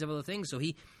all kinds of other things. So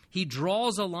he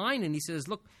draws a line and he says,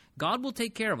 look, God will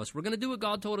take care of us. We're going to do what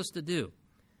God told us to do,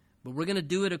 but we're going to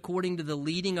do it according to the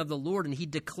leading of the Lord. And he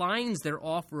declines their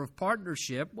offer of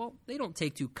partnership. Well, they don't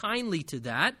take too kindly to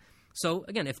that. So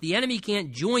again, if the enemy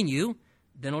can't join you,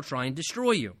 then he'll try and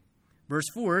destroy you. Verse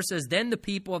 4 says, then the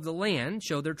people of the land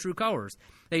show their true colors.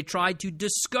 They tried to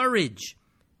discourage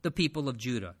the people of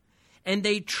Judah, and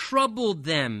they troubled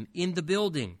them in the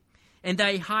building. And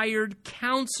they hired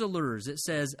counselors, it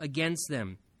says, against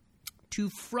them to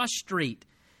frustrate,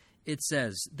 it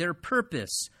says, their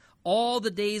purpose all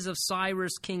the days of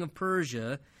Cyrus, king of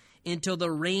Persia, until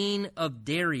the reign of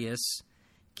Darius,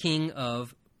 king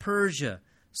of Persia.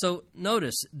 So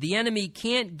notice, the enemy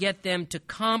can't get them to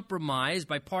compromise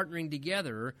by partnering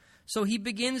together, so he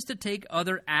begins to take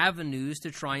other avenues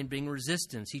to try and bring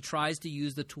resistance. He tries to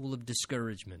use the tool of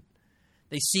discouragement.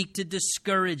 They seek to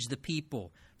discourage the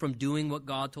people from doing what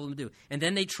God told them to do. And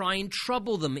then they try and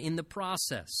trouble them in the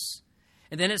process.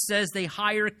 And then it says they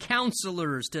hire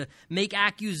counselors to make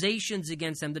accusations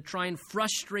against them to try and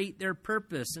frustrate their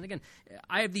purpose. And again,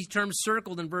 I have these terms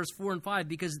circled in verse 4 and 5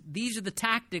 because these are the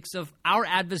tactics of our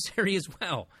adversary as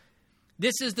well.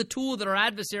 This is the tool that our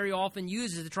adversary often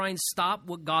uses to try and stop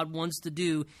what God wants to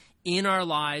do in our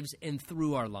lives and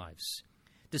through our lives.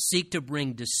 To seek to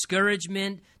bring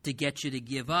discouragement, to get you to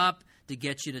give up, to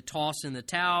get you to toss in the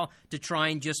towel, to try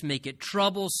and just make it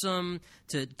troublesome,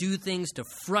 to do things to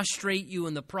frustrate you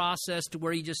in the process, to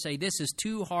where you just say, this is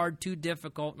too hard, too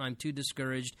difficult, and I'm too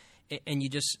discouraged, and you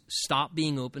just stop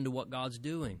being open to what God's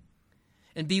doing.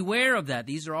 And beware of that.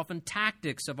 These are often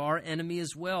tactics of our enemy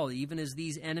as well, even as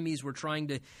these enemies were trying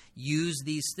to use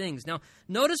these things. Now,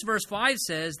 notice verse 5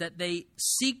 says that they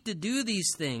seek to do these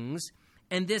things,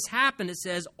 and this happened, it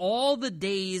says, all the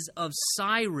days of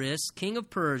Cyrus, king of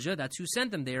Persia, that's who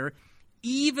sent them there,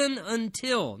 even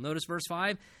until, notice verse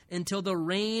 5, until the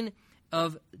reign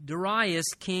of Darius,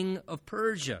 king of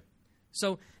Persia.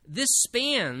 So this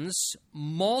spans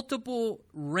multiple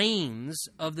reigns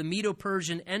of the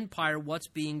Medo-Persian Empire, what's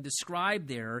being described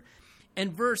there.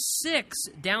 And verse 6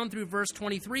 down through verse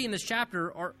 23 in this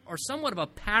chapter are somewhat of a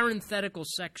parenthetical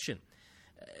section.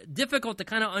 Difficult to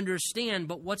kind of understand,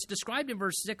 but what's described in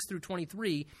verse 6 through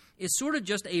 23 is sort of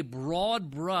just a broad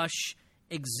brush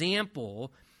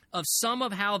example of some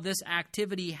of how this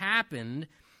activity happened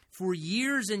for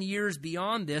years and years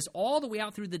beyond this, all the way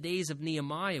out through the days of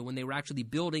Nehemiah, when they were actually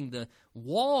building the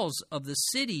walls of the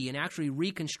city and actually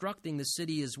reconstructing the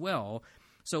city as well.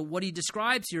 So what he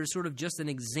describes here is sort of just an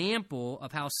example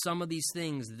of how some of these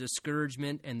things, the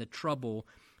discouragement and the trouble,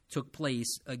 took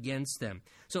place against them.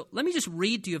 So let me just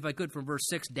read to you, if I could, from verse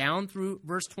 6 down through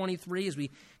verse 23 as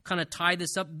we kind of tie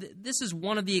this up. This is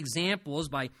one of the examples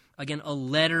by, again, a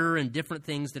letter and different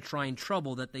things to try and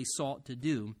trouble that they sought to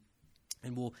do.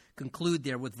 And we'll conclude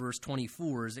there with verse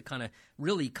 24 as it kind of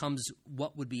really comes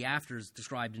what would be after is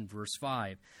described in verse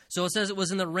 5. So it says, it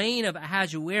was in the reign of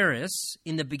Ahasuerus,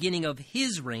 in the beginning of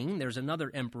his reign, there's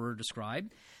another emperor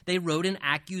described, they wrote an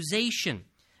accusation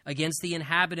against the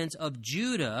inhabitants of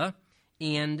Judah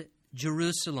and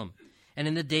Jerusalem. And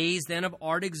in the days then of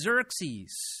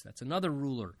Artaxerxes, that's another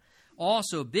ruler,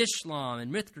 also Bishlam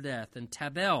and Mithridath and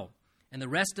Tabel, and the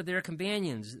rest of their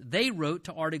companions, they wrote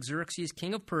to Artaxerxes,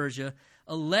 king of Persia,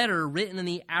 a letter written in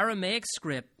the Aramaic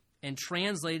script and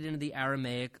translated into the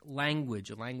Aramaic language,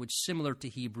 a language similar to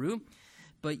Hebrew,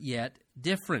 but yet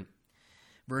different.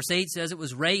 Verse 8 says, it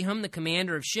was Rahum, the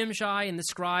commander of Shimshai, and the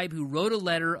scribe who wrote a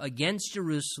letter against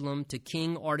Jerusalem to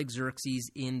King Artaxerxes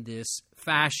in this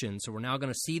fashion. So we're now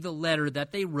going to see the letter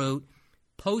that they wrote,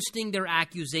 posting their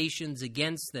accusations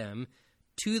against them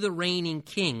to the reigning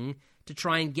king, to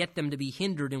try and get them to be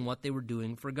hindered in what they were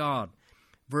doing for God.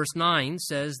 Verse 9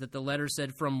 says that the letter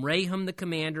said, from Rahum the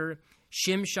commander,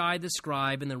 Shimshai the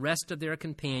scribe, and the rest of their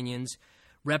companions,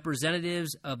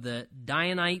 representatives of the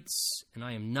Dianites, and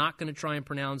I am not going to try and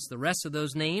pronounce the rest of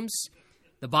those names.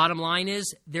 The bottom line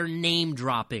is they're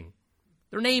name-dropping.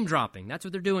 They're name-dropping. That's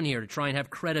what they're doing here to try and have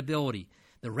credibility.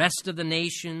 The rest of the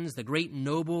nations, the great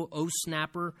noble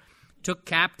O-Snapper, took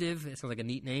captive. It sounds like a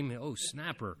neat name,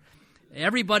 O-Snapper.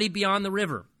 Everybody beyond the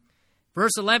river.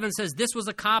 Verse 11 says this was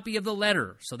a copy of the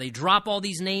letter. So they drop all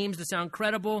these names to sound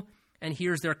credible, and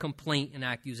here's their complaint and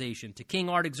accusation. To King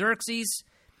Artaxerxes,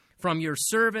 from your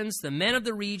servants, the men of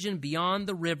the region beyond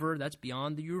the river, that's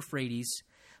beyond the Euphrates,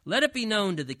 let it be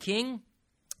known to the king,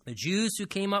 the Jews who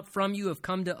came up from you have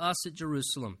come to us at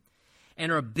Jerusalem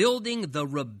and are building the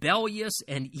rebellious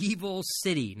and evil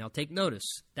city. Now take notice,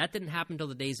 that didn't happen until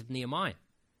the days of Nehemiah.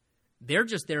 They're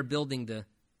just there building the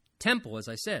temple, as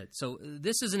I said. So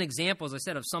this is an example, as I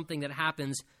said, of something that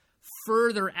happens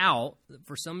further out.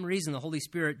 For some reason, the Holy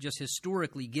Spirit just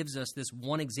historically gives us this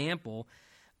one example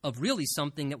of really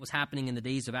something that was happening in the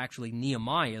days of actually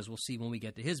Nehemiah, as we'll see when we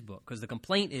get to his book. Because the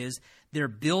complaint is they're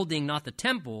building not the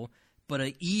temple, but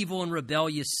an evil and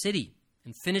rebellious city,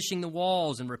 and finishing the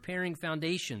walls and repairing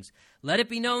foundations. Let it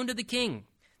be known to the king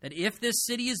that if this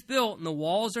city is built and the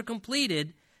walls are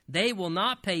completed, they will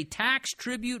not pay tax,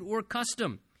 tribute, or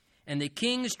custom, and the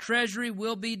king's treasury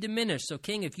will be diminished. So,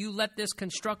 king, if you let this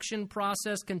construction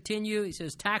process continue, he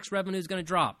says tax revenue is going to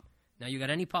drop. Now, you got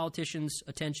any politician's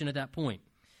attention at that point.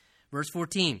 Verse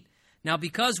 14, now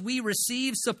because we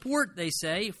receive support, they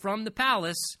say, from the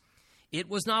palace, it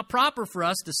was not proper for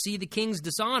us to see the king's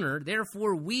dishonor.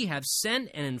 Therefore, we have sent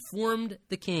and informed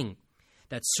the king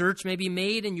that search may be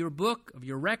made in your book of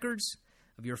your records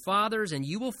of your fathers, and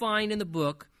you will find in the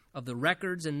book of the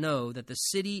records and know that the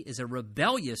city is a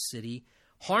rebellious city,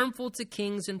 harmful to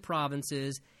kings and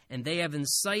provinces, and they have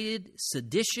incited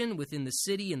sedition within the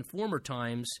city in former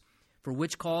times, for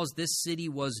which cause this city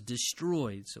was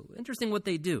destroyed. So interesting what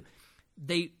they do.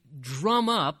 They drum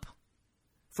up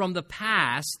from the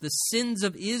past the sins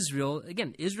of Israel.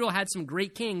 Again, Israel had some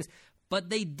great kings, but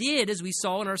they did, as we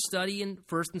saw in our study in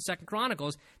 1st and 2nd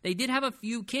Chronicles, they did have a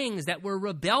few kings that were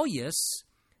rebellious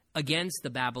against the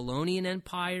Babylonian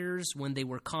empires when they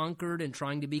were conquered and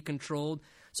trying to be controlled.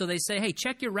 So they say, hey,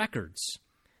 check your records.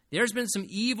 There's been some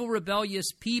evil, rebellious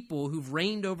people who've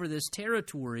reigned over this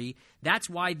territory. That's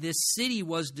why this city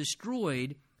was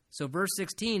destroyed. So verse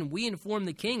 16, we inform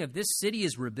the king, if this city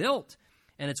is rebuilt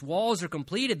and its walls are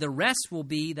completed, the rest will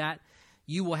be that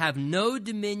you will have no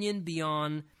dominion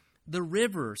beyond the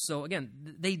river. So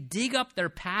again, they dig up their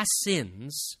past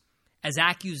sins as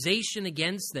accusation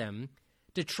against them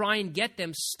to try and get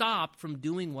them stopped from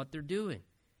doing what they're doing.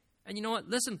 And you know what?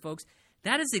 Listen, folks,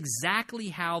 that is exactly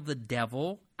how the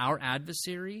devil, our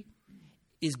adversary,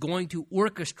 is going to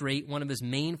orchestrate one of his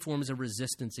main forms of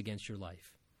resistance against your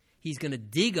life. He's going to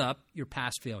dig up your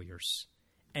past failures,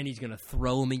 and he's going to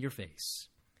throw them in your face.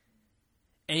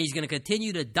 And he's going to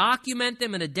continue to document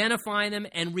them and identify them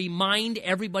and remind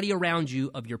everybody around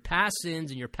you of your past sins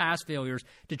and your past failures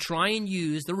to try and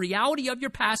use the reality of your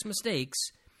past mistakes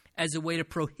as a way to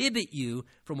prohibit you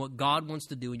from what God wants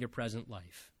to do in your present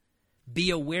life. Be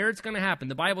aware it's going to happen.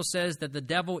 The Bible says that the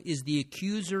devil is the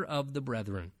accuser of the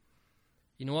brethren.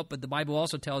 You know what? But the Bible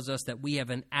also tells us that we have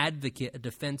an advocate, a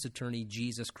defense attorney,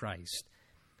 Jesus Christ.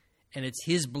 And it's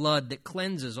his blood that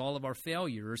cleanses all of our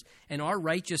failures, and our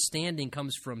righteous standing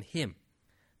comes from him,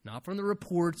 not from the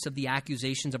reports of the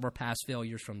accusations of our past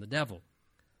failures from the devil.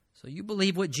 So you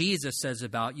believe what Jesus says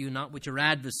about you, not what your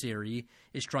adversary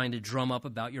is trying to drum up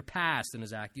about your past and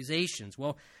his accusations.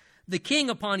 Well, the king,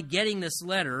 upon getting this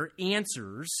letter,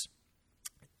 answers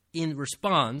in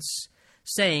response,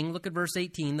 saying, look at verse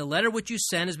 18, the letter which you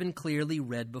sent has been clearly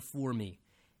read before me.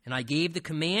 And I gave the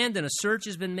command, and a search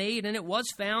has been made, and it was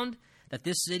found that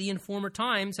this city in former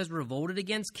times has revolted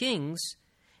against kings,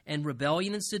 and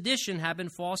rebellion and sedition have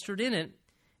been fostered in it.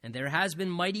 And there has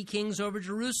been mighty kings over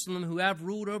Jerusalem who have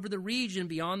ruled over the region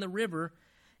beyond the river,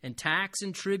 and tax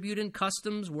and tribute and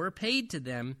customs were paid to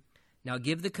them. Now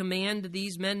give the command that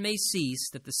these men may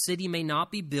cease, that the city may not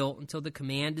be built until the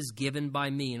command is given by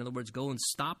me. In other words, go and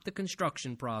stop the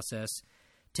construction process.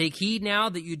 Take heed now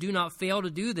that you do not fail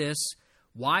to do this.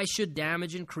 Why should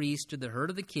damage increase to the hurt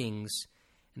of the kings?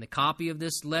 And the copy of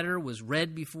this letter was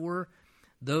read before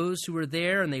those who were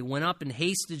there, and they went up in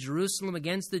haste to Jerusalem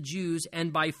against the Jews,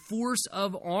 and by force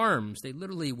of arms, they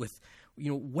literally with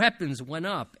weapons went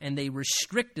up, and they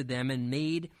restricted them and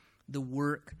made the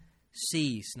work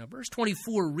cease. Now, verse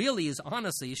 24 really is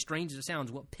honestly, as strange as it sounds,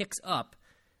 what picks up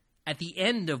at the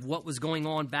end of what was going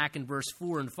on back in verse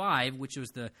 4 and 5, which was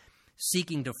the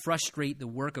seeking to frustrate the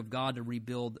work of God to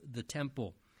rebuild the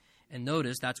temple. And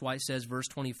notice, that's why it says, verse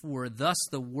 24, thus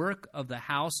the work of the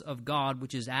house of God,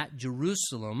 which is at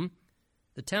Jerusalem,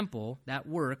 the temple, that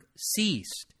work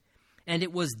ceased. And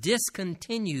it was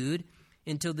discontinued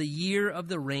until the year of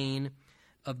the reign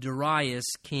of Darius,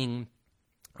 king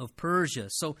of Persia.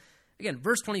 So, again,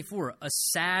 verse 24, a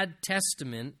sad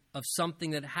testament of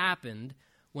something that happened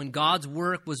when God's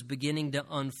work was beginning to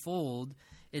unfold.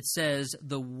 It says,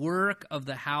 the work of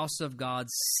the house of God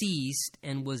ceased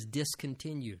and was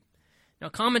discontinued. Now,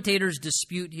 commentators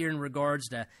dispute here in regards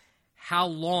to how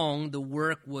long the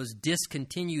work was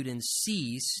discontinued and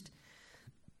ceased.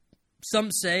 Some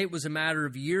say it was a matter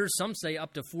of years. Some say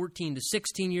up to 14 to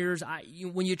 16 years.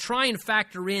 When you try and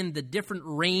factor in the different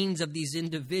reigns of these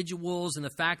individuals and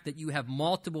the fact that you have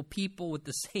multiple people with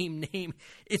the same name,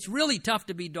 it's really tough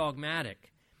to be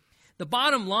dogmatic. The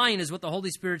bottom line is what the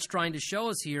Holy Spirit's trying to show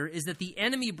us here is that the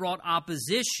enemy brought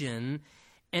opposition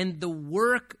and the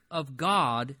work of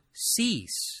God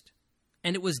ceased,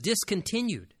 and it was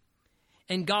discontinued.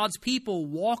 And God's people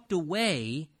walked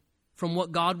away from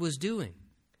what God was doing.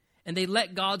 And they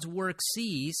let God's work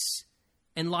cease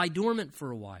and lie dormant for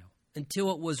a while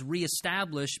until it was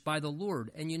reestablished by the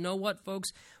Lord. And you know what, folks?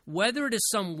 Whether it is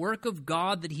some work of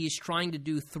God that he is trying to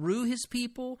do through his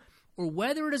people, or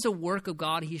whether it is a work of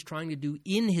God he's trying to do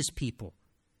in his people,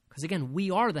 because again,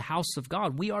 we are the house of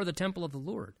God. We are the temple of the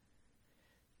Lord.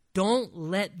 Don't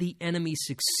let the enemy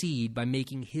succeed by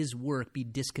making his work be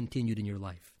discontinued in your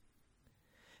life.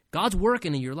 God's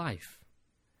working in your life.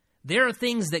 There are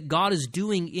things that God is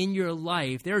doing in your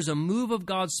life. There's a move of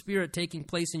God's Spirit taking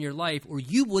place in your life, or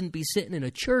you wouldn't be sitting in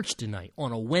a church tonight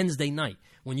on a Wednesday night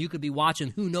when you could be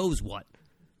watching who knows what.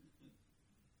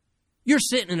 You're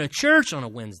sitting in a church on a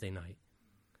Wednesday night.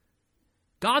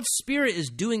 God's Spirit is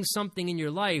doing something in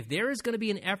your life. There is going to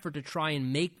be an effort to try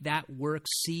and make that work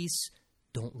cease.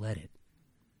 Don't let it.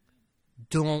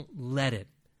 Don't let it.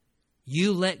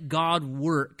 You let God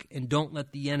work and don't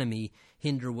let the enemy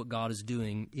hinder what God is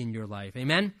doing in your life.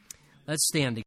 Amen? Let's stand together.